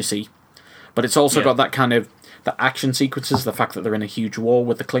community. But it's also got that kind of the action sequences, the fact that they're in a huge war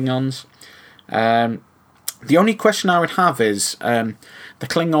with the Klingons. The only question I would have is the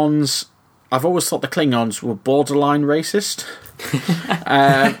Klingons. I've always thought the Klingons were borderline racist.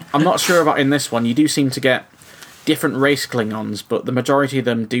 I'm not sure about in this one. You do seem to get different race Klingons, but the majority of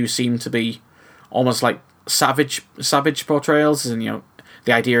them do seem to be almost like savage portrayals, and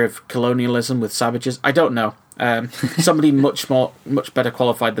the idea of colonialism with savages. I don't know. Somebody much better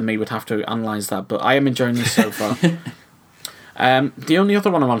qualified than me would have to analyse that, but I am enjoying this so far. The only other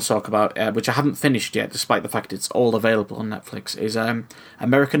one I want to talk about, which I haven't finished yet, despite the fact it's all available on Netflix, is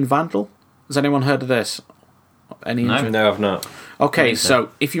American Vandal. Has anyone heard of this? No, I've not. Okay,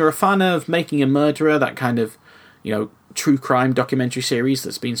 so if you're a fan of Making a Murderer, that kind of true crime documentary series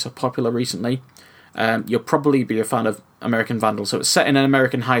that's been so popular recently, you'll probably be a fan of American Vandal. So it's set in an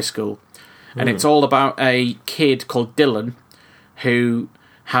American high school, and it's all about a kid called Dylan who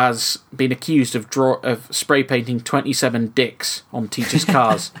has been accused of spray painting 27 dicks on teachers'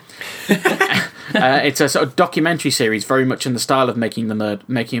 cars. It's a sort of documentary series, very much in the style of Making a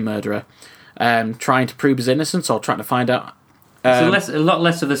Murderer, trying to prove his innocence or trying to find out. So a lot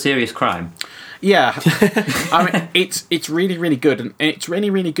less of a serious crime. Yeah, I mean it's really, really good, and it's really,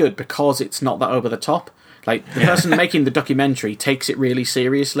 really good because it's not that over the top. Like the person making the documentary takes it really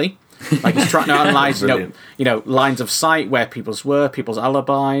seriously. Like he's trying to analyse, lines of sight, where people's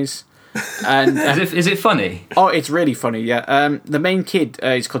alibis, and is it funny? Oh, it's really funny. Yeah, the main kid,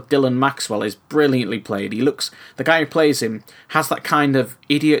 he's called Dylan Maxwell, is brilliantly played. The guy who plays him has that kind of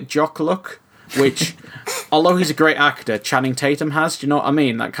idiot jock look, which, although he's a great actor, Channing Tatum has. Do you know what I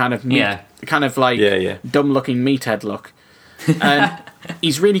mean? That kind of dumb-looking meathead look. And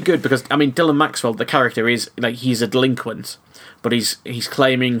he's really good because Dylan Maxwell, the character, is like he's a delinquent, but he's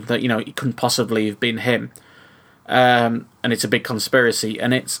claiming that it couldn't possibly have been him, and it's a big conspiracy,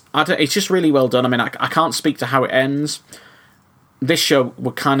 and it's just really well done. I can't speak to how it ends. This show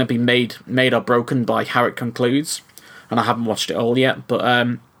would kind of be made or broken by how it concludes, and I haven't watched it all yet, but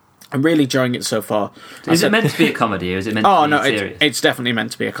I'm really enjoying it so far. Is it meant to be a comedy, or is it meant to be serious? It's definitely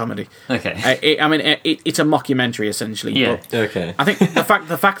meant to be a comedy. Okay. It's a mockumentary essentially. Yeah. But Okay. I think the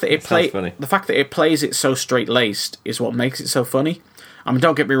fact that it plays it so straight laced is what makes it so funny.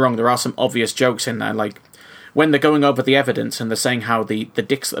 Don't get me wrong, there are some obvious jokes in there, like when they're going over the evidence and they're saying how the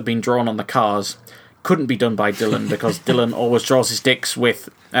dicks that have been drawn on the cars couldn't be done by Dylan because Dylan always draws his dicks with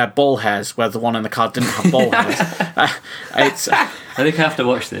ball hairs, where the one in the car didn't have ball hairs. I think I have to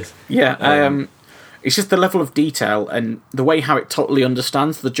watch this. Yeah, it's just the level of detail and the way how it totally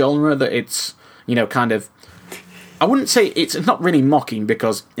understands the genre that it's, kind of... I wouldn't say it's not really mocking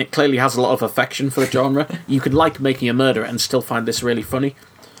because it clearly has a lot of affection for the genre. You could like Making a Murderer and still find this really funny.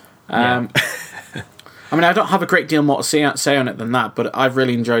 I don't have a great deal more to say on it than that, but I've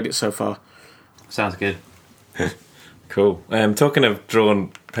really enjoyed it so far. Sounds good. Cool. Talking of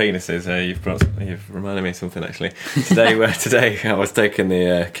drawn penises, you've reminded me of something actually. Today I was taking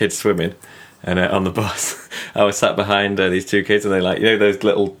the kids swimming, and on the bus I was sat behind these two kids, and they those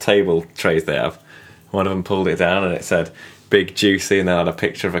little table trays they have. One of them pulled it down and it said "Big Juicy," and they had a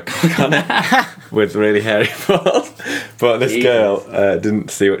picture of a cock on it with really hairy balls. But this girl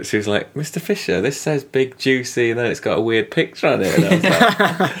didn't see what she was like. Mr. Fisher, this says "Big Juicy," and then it's got a weird picture on it. And I was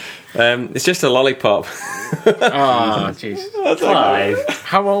like, it's just a lollipop. Oh, jeez. Clive.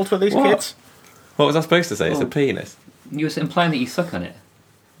 How old were these kids? What was I supposed to say? It's a penis. You were implying that you suck on it.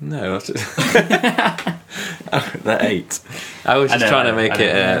 No, that's just... They're 8. I was just trying to make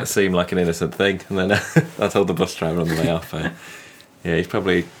it seem like an innocent thing, and then I told the bus driver on the way off. He's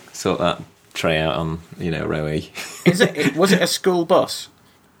probably sort that tray out on row E. Was it a school bus?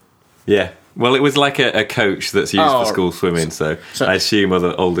 Yeah. Well, it was like a coach that's used for school swimming, so I assume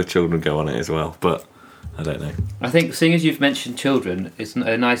other older children go on it as well, but I don't know. I think, seeing as you've mentioned children, it's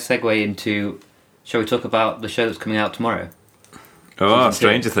a nice segue into, shall we talk about the show that's coming out tomorrow? Oh,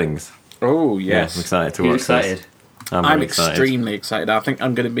 Stranger Things. Oh, yes. Yeah, I'm excited to You're watch excited? this. I'm extremely excited. I think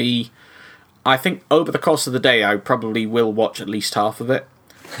I'm going to be... I think over the course of the day, I probably will watch at least half of it.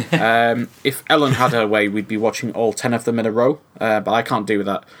 If Ellen had her way, we'd be watching all 10 of them in a row, but I can't do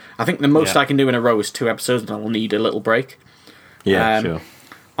that. I think the most I can do in a row is 2 episodes, and I'll need a little break. Yeah, sure.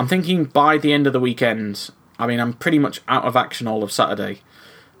 I'm thinking by the end of the weekend, I'm pretty much out of action all of Saturday,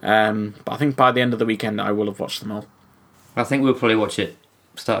 but I think by the end of the weekend I will have watched them all. I think we'll probably watch it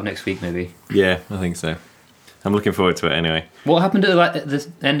start of next week, maybe. Yeah, I think so. I'm looking forward to it anyway. What happened at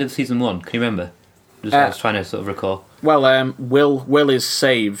the end of season 1? Can you remember? I was trying to sort of recall. Well, Will is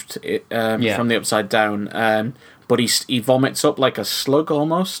saved from the Upside Down, but he vomits up like a slug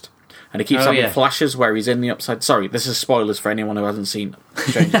almost, and he keeps having flashes where he's in the Upside... Sorry, this is spoilers for anyone who hasn't seen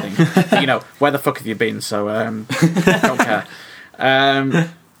Stranger Things. But, where the fuck have you been? So, don't care.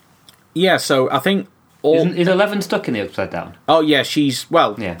 So I think Is 11 stuck in the Upside Down? Oh yeah,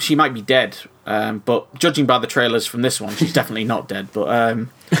 Yeah. she might be dead, but judging by the trailers from this one, she's definitely not dead. But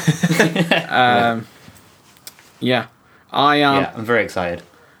yeah, I'm very excited.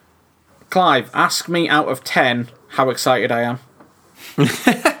 Clive, ask me out of 10 how excited I am.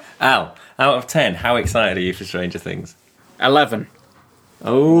 Al, out of 10, how excited are you for Stranger Things? 11.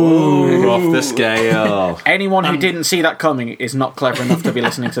 Oh, off the scale. Anyone who didn't see that coming is not clever enough to be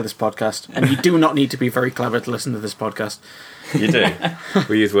listening to this podcast, and you do not need to be very clever to listen to this podcast. You do.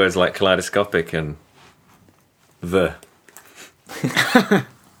 We use words like kaleidoscopic and the.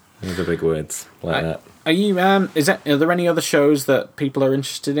 Those are big words like that. Are you? Are there any other shows that people are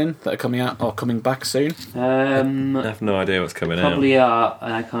interested in that are coming out or coming back soon? I have no idea what's coming Probably are,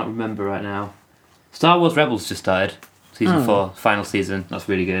 and I can't remember right now. Star Wars Rebels just started. Season 4, final season. That's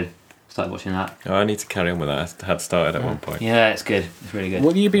really good. Started watching that. Oh, I need to carry on with that. I had started at one point. Yeah, it's good. It's really good.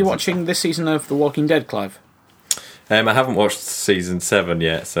 Will you be watching this season of The Walking Dead, Clive? I haven't watched season 7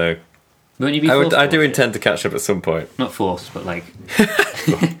 yet, so Won't you be I forced to do watch it? intend to catch up at some point. Not forced, but like...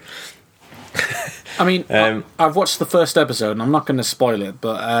 I mean, I've watched the first episode, and I'm not going to spoil it,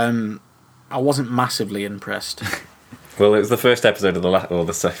 but I wasn't massively impressed. Well, it was the first episode of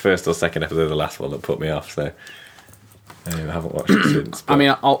first or second episode of the last one that put me off, so I haven't watched it since. I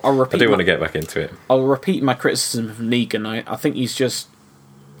mean, I'll repeat. I do want to get back into it. I'll repeat my criticism of Negan. I think he's just...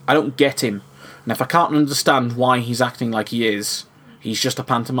 I don't get him. And if I can't understand why he's acting like he is, he's just a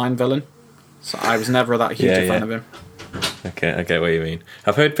pantomime villain. So I was never that huge a fan of him. Okay, I get what you mean.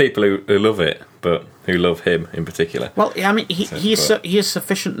 I've heard people who love it, but who love him in particular. Well, I mean, he is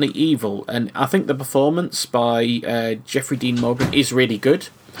sufficiently evil, and I think the performance by Jeffrey Dean Morgan is really good.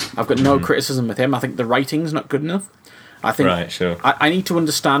 I've got no criticism with him. I think the writing's not good enough. I think Right, sure. I need to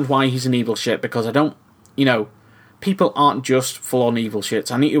understand why he's an evil shit, because I don't, people aren't just full-on evil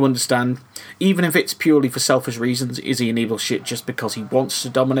shits. I need to understand, even if it's purely for selfish reasons, is he an evil shit just because he wants to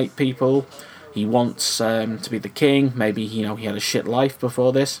dominate people? He wants to be the king. Maybe, he had a shit life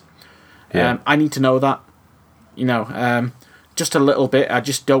before this. Yeah. I need to know that, just a little bit. I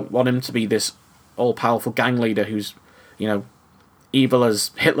just don't want him to be this all-powerful gang leader who's, evil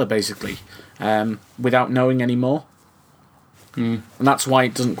as Hitler, basically, without knowing any more. And that's why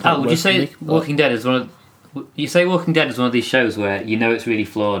it doesn't quite work would you say for me. Walking Dead is one of... You say Walking Dead is one of these shows where you know it's really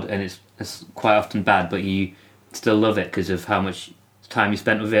flawed and it's quite often bad, but you still love it because of how much time you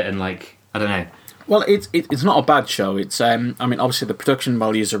spent with it and, like, I don't know. Well, it's not a bad show. It's obviously the production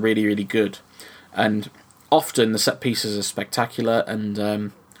values are really, really good, and often the set pieces are spectacular,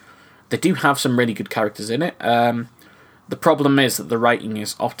 and they do have some really good characters in it. The problem is that the writing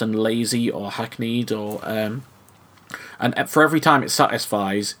is often lazy or hackneyed, or and for every time it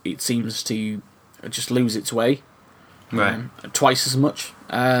satisfies, it seems to just lose its way. Right. Twice as much.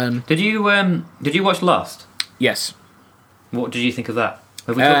 Did you watch Lost? Yes. What did you think of that?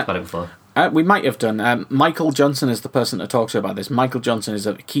 Have we talked about it before? We might have done. Michael Johnson is the person to talk to about this. Michael Johnson is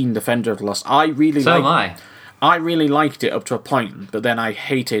a keen defender of Lost. So am I. I really liked it up to a point, but then I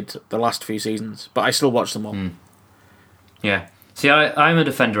hated the last few seasons. But I still watched them all. Yeah. See, I'm a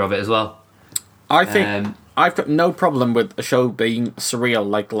defender of it as well. I think I've got no problem with a show being surreal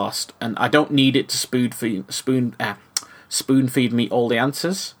like Lost, and I don't need it to spoon feed me all the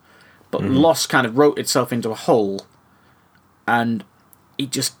answers. But Lost kind of wrote itself into a hole, and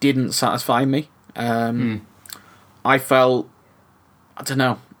it just didn't satisfy me. I felt, I don't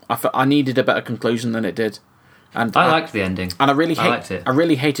know, I needed a better conclusion than it did. And I liked the ending. And I liked it. I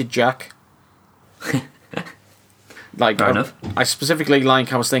really hated Jack. Like, Fair enough. I specifically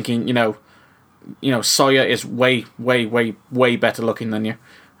I was thinking, Sawyer is way, way, way, way better looking than you.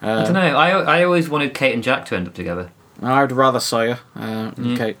 I don't know. I always wanted Kate and Jack to end up together. I'd rather Sawyer.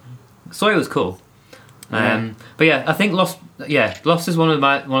 Kate. Sawyer was cool. But yeah, I think Lost is one of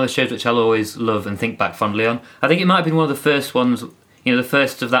the shows which I'll always love and think back fondly on. I think it might have been one of the first ones, the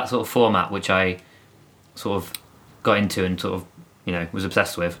first of that sort of format which I sort of got into and sort of was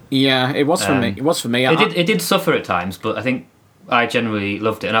obsessed with. Yeah, it was for me. It was for me. It did suffer at times, but I think I generally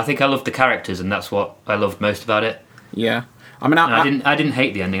loved it, and I think I loved the characters, and that's what I loved most about it. Yeah, I didn't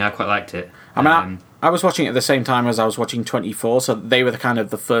hate the ending. I quite liked it. I was watching it at the same time as I was watching 24, so they were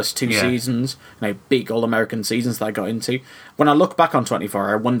the first two seasons, big all-American seasons that I got into. When I look back on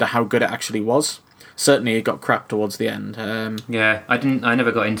 24, I wonder how good it actually was. Certainly, it got crap towards the end. I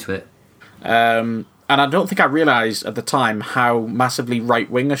never got into it. And I don't think I realised at the time how massively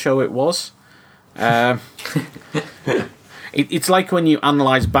right-wing a show it was. It's like when you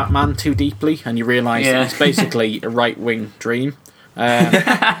analyse Batman too deeply and you realise that it's basically a right-wing dream.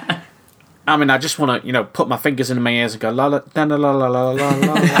 And I mean, I just want to, put my fingers in my ears and go la la la la la la la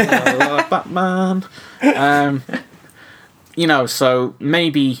la la Batman. So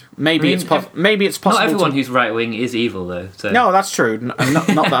maybe it's possible. Not everyone who's right wing is evil, though. So. No, that's true. Not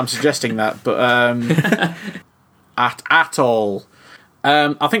that I'm suggesting that, but at all.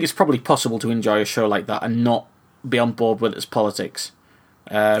 I think it's probably possible to enjoy a show like that and not be on board with its politics.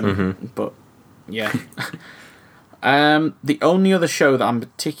 But yeah. The only other show that I'm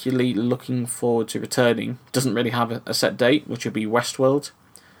particularly looking forward to returning doesn't really have a set date, which would be Westworld.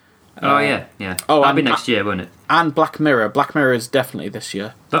 Yeah. Oh, that'll be next year, won't it? And Black Mirror. Black Mirror is definitely this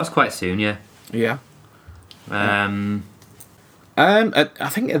year. That's quite soon, yeah. Yeah. I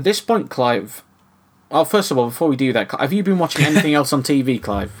think at this point, Clive. Oh, first of all, before we do that, have you been watching anything else on TV,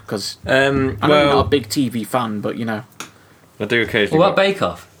 Clive? Because I know you're not a big TV fan, but I do occasionally. What about Bake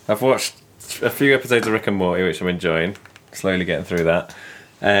Off? I've watched a few episodes of Rick and Morty, which I'm enjoying. Slowly getting through that.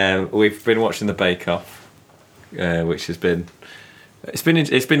 We've been watching the Bake Off, which has been. It's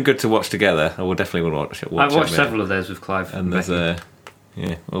been good to watch together. I will definitely watch it. I've watched several of those with Clive. And there's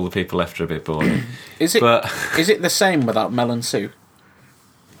all the people left are a bit boring. Is it the same without Mel and Sue?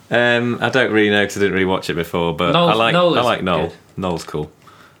 I don't really know because I didn't really watch it before, but I like Noel. Good. Noel's cool.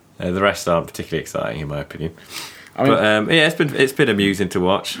 The rest aren't particularly exciting in my opinion. I mean, but it's been amusing to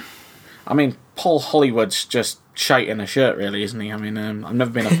watch. I mean, Paul Hollywood's just shite in a shirt, really, isn't he? I mean, I've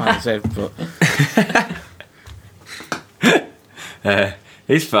never been a fan of his, but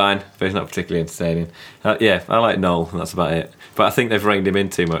he's fine, but he's not particularly entertaining. I like Noel, and that's about it. But I think they've reined him in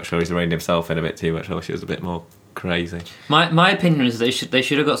too much, or he's reined himself in a bit too much. I wish it was a bit more crazy. My opinion is they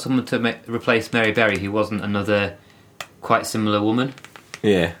should have got someone to replace Mary Berry who wasn't another quite similar woman.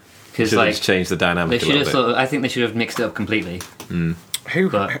 Yeah, because change the dynamic. They should have I think they should have mixed it up completely.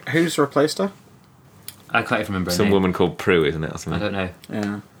 Who's replaced her? I can't even remember her Some name. Woman called Prue, isn't it? Or something? I don't know.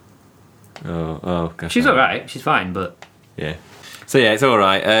 Yeah. Oh, gosh. She's alright. She's fine, but yeah. So yeah, it's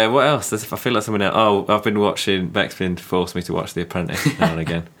alright. What else? I feel like something else. Oh, I've been watching. Beck's been forced me to watch The Apprentice now and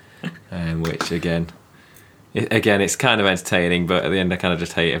again, which again, it's kind of entertaining, but at the end I kind of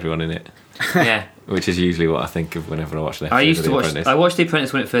just hate everyone in it. Yeah. Which is usually what I think of whenever I watch an episode of The Apprentice. I watched The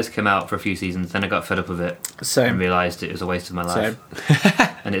Apprentice when it first came out for a few seasons, then I got fed up of it. Same. And realised it was a waste of my life.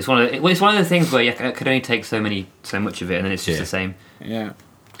 And it's one of the things where you could only take so much of it, and then it's just the same. Yeah.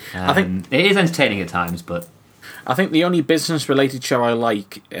 I think it is entertaining at times, but I think the only business-related show I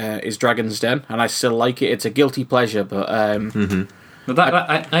like is Dragon's Den, and I still like it. It's a guilty pleasure, but But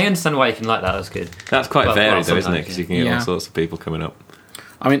I understand why you can like that. That's good. That's quite varied, though, isn't it? Because you can get all sorts of people coming up.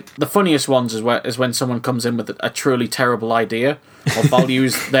 I mean, the funniest ones is when someone comes in with a truly terrible idea or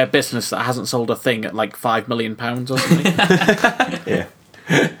values their business that hasn't sold a thing at like £5 million or something. Yeah.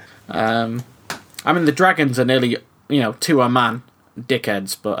 I mean, the dragons are nearly, to a man,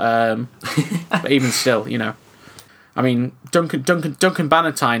 dickheads, but even still, I mean, Duncan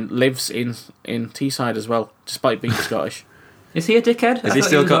Bannatyne lives in Teesside as well, despite being Scottish. Is he a dickhead? Has he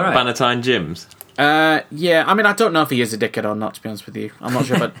still got Bannatyne gyms? Yeah, I mean, I don't know if he is a dickhead or not, to be honest with you. I'm not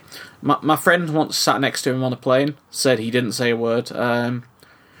sure, but my friend once sat next to him on a plane, said he didn't say a word.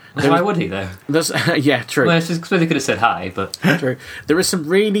 Why would he, though? Yeah, true. Well, I suppose he could have said hi, but true. There is some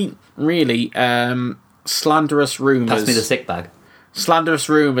really, really slanderous rumours. Pass me the sick bag. Slanderous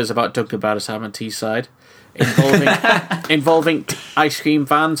rumours about Duncan Bannatyne and Teesside involving ice cream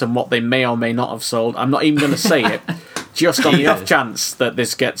vans and what they may or may not have sold. I'm not even going to say it, just on the off chance that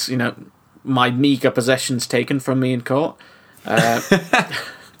this gets, my meagre possessions taken from me in court. But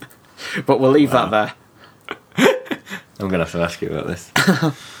we'll leave that there. I'm going to have to ask you about this.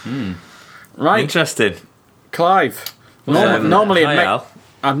 Right. Interesting. Clive. Normally Al.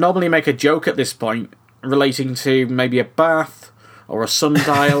 I'd normally make a joke at this point relating to maybe a bath or a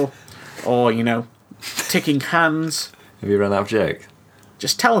sundial or, ticking hands. Have you run out of jokes?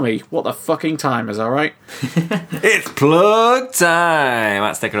 Just tell me what the fucking time is, alright? It's plug time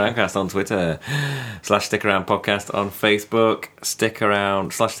at Stick Around Cast on Twitter, /Stick Around Podcast on Facebook, Stick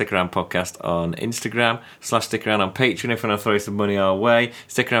Around Podcast on Instagram, /Stick Around on Patreon if you want to throw some money our way,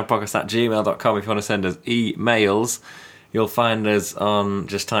 stickaroundpodcast@gmail.com if you want to send us emails. You'll find us on,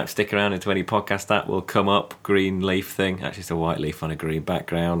 just type Stick Around into any podcast that will come up, green leaf thing. Actually, it's a white leaf on a green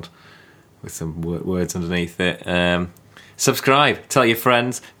background with some words underneath it. Subscribe, tell your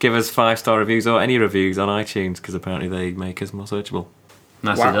friends, give us 5-star reviews or any reviews on iTunes because apparently they make us more searchable.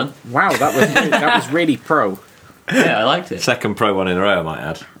 Nicely done. Wow, that was really pro. Yeah, I liked it. Second pro one in a row, I might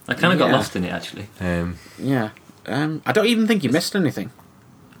add. I kind of got lost in it actually. Yeah. I don't even think you missed anything.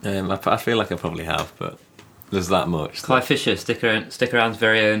 I feel like I probably have, but there's that much. Clive Fisher, Stick Around's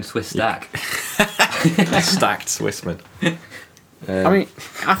very own Swiss stack. Stacked Swissman. I mean,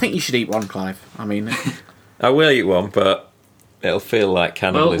 I think you should eat one, Clive. I mean, I will eat one, but it'll feel like Well,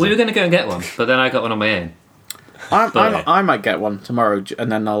 cannibalism. we were going to go and get one, but then I got one on my own. I might get one tomorrow,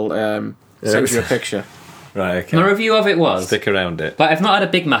 and then I'll send you a picture. Right, okay. My review of it was... Stick around it. Like, I've not had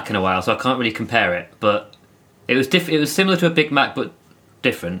a Big Mac in a while, so I can't really compare it, but it was it was similar to a Big Mac, but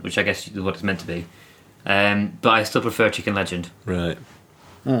different, which I guess is what it's meant to be. But I still prefer Chicken Legend. Right.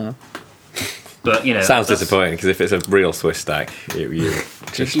 But, you know... Sounds that's- disappointing, because if it's a real Swiss stack, you'd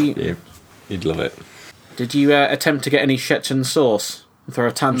love it. Did you attempt to get any Shetland sauce? Throw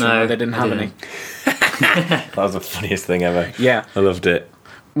a tantrum No, where they didn't I have didn't. any? That was the funniest thing ever. Yeah. I loved it.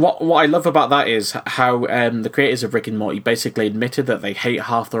 What I love about that is how the creators of Rick and Morty basically admitted that they hate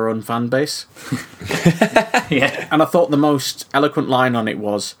half their own fan base. Yeah. And I thought the most eloquent line on it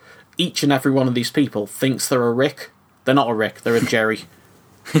was, each and every one of these people thinks they're a Rick. They're not a Rick, they're a Jerry.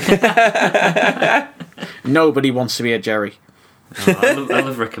 Nobody wants to be a Jerry. Oh, I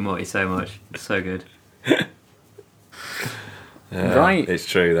love Rick and Morty so much. It's so good. Right. It's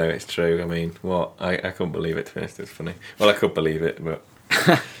true, though. It's true. I mean, what? I couldn't believe it, to be honest. It's funny. Well, I could believe it, but...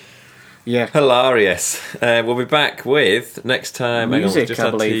 Yeah. Hilarious. We'll be back with, next time... hang on, Music, just I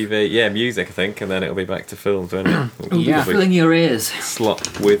had believe. TV. Yeah, music, I think, and then it'll be back to films, won't it? Yeah. Filling your ears.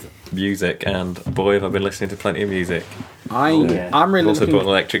 Slot with music, and boy, have I been listening to plenty of music. I'm I've really also bought an looking.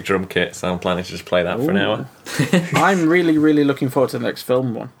 electric drum kit, so I'm planning to just play that for an hour. I'm really, really looking forward to the next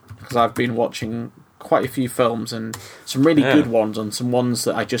film one, because I've been watching quite a few films and some really Yeah. good ones and some ones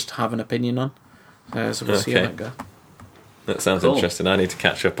that I just have an opinion on. So we'll see how Okay. that goes. That sounds Cool. interesting. I need to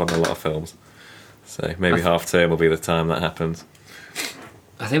catch up on a lot of films. So maybe half term will be the time that happens.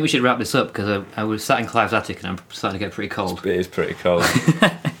 I think we should wrap this up, because I was sat in Clive's attic and I'm starting to get pretty cold. It is pretty cold.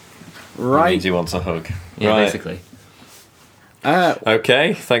 It Right. means he wants a hug. Yeah, Right. basically.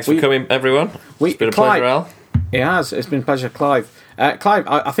 Okay, thanks for We- coming, everyone. It's been a Clive- pleasure, Al. It has. It's been a pleasure, Clive. Clive,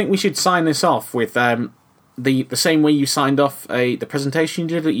 I think we should sign this off with the same way you signed off the presentation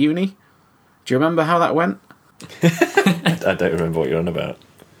you did at uni. Do you remember how that went? I don't remember what you're on about.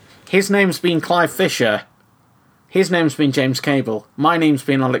 His name's been Clive Fisher. His name's been James Cable. My name's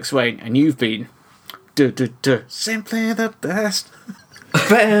been Alex Wayne, and you've been simply the best.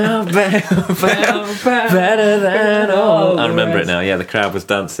 Better than all. I remember it now. Yeah, the crowd was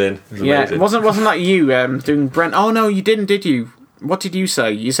dancing. It was Yeah, amazing. wasn't that you doing Brent? Oh no, you didn't, did you? What did you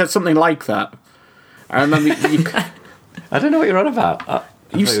say? You said something like that. I remember you. I don't know what you're on about. I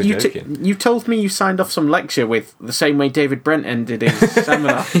thought you were joking. You told me you signed off some lecture with the same way David Brent ended his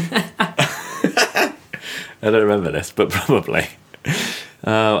seminar. I don't remember this, but probably.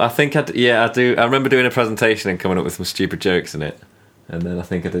 I think I do. I remember doing a presentation and coming up with some stupid jokes in it, and then I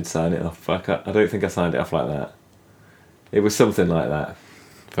think I did sign it off. I don't think I signed it off like that. It was something like that,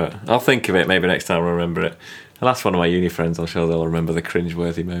 but I'll think of it. Maybe next time I'll remember it. I'll ask one of my uni friends. I'm sure they'll remember the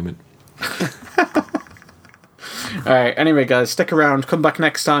cringe-worthy moment. Alright, anyway guys, stick around. Come back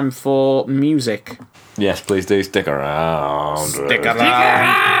next time for music. Yes, please do stick around. Stick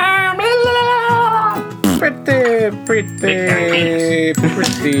around. Pretty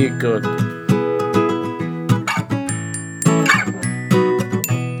good.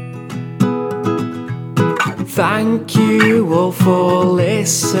 Thank you all for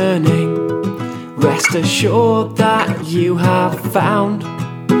listening. Rest assured that you have found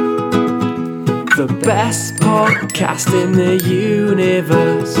the best podcast in the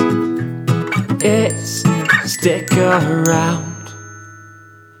universe. It's Stick Around.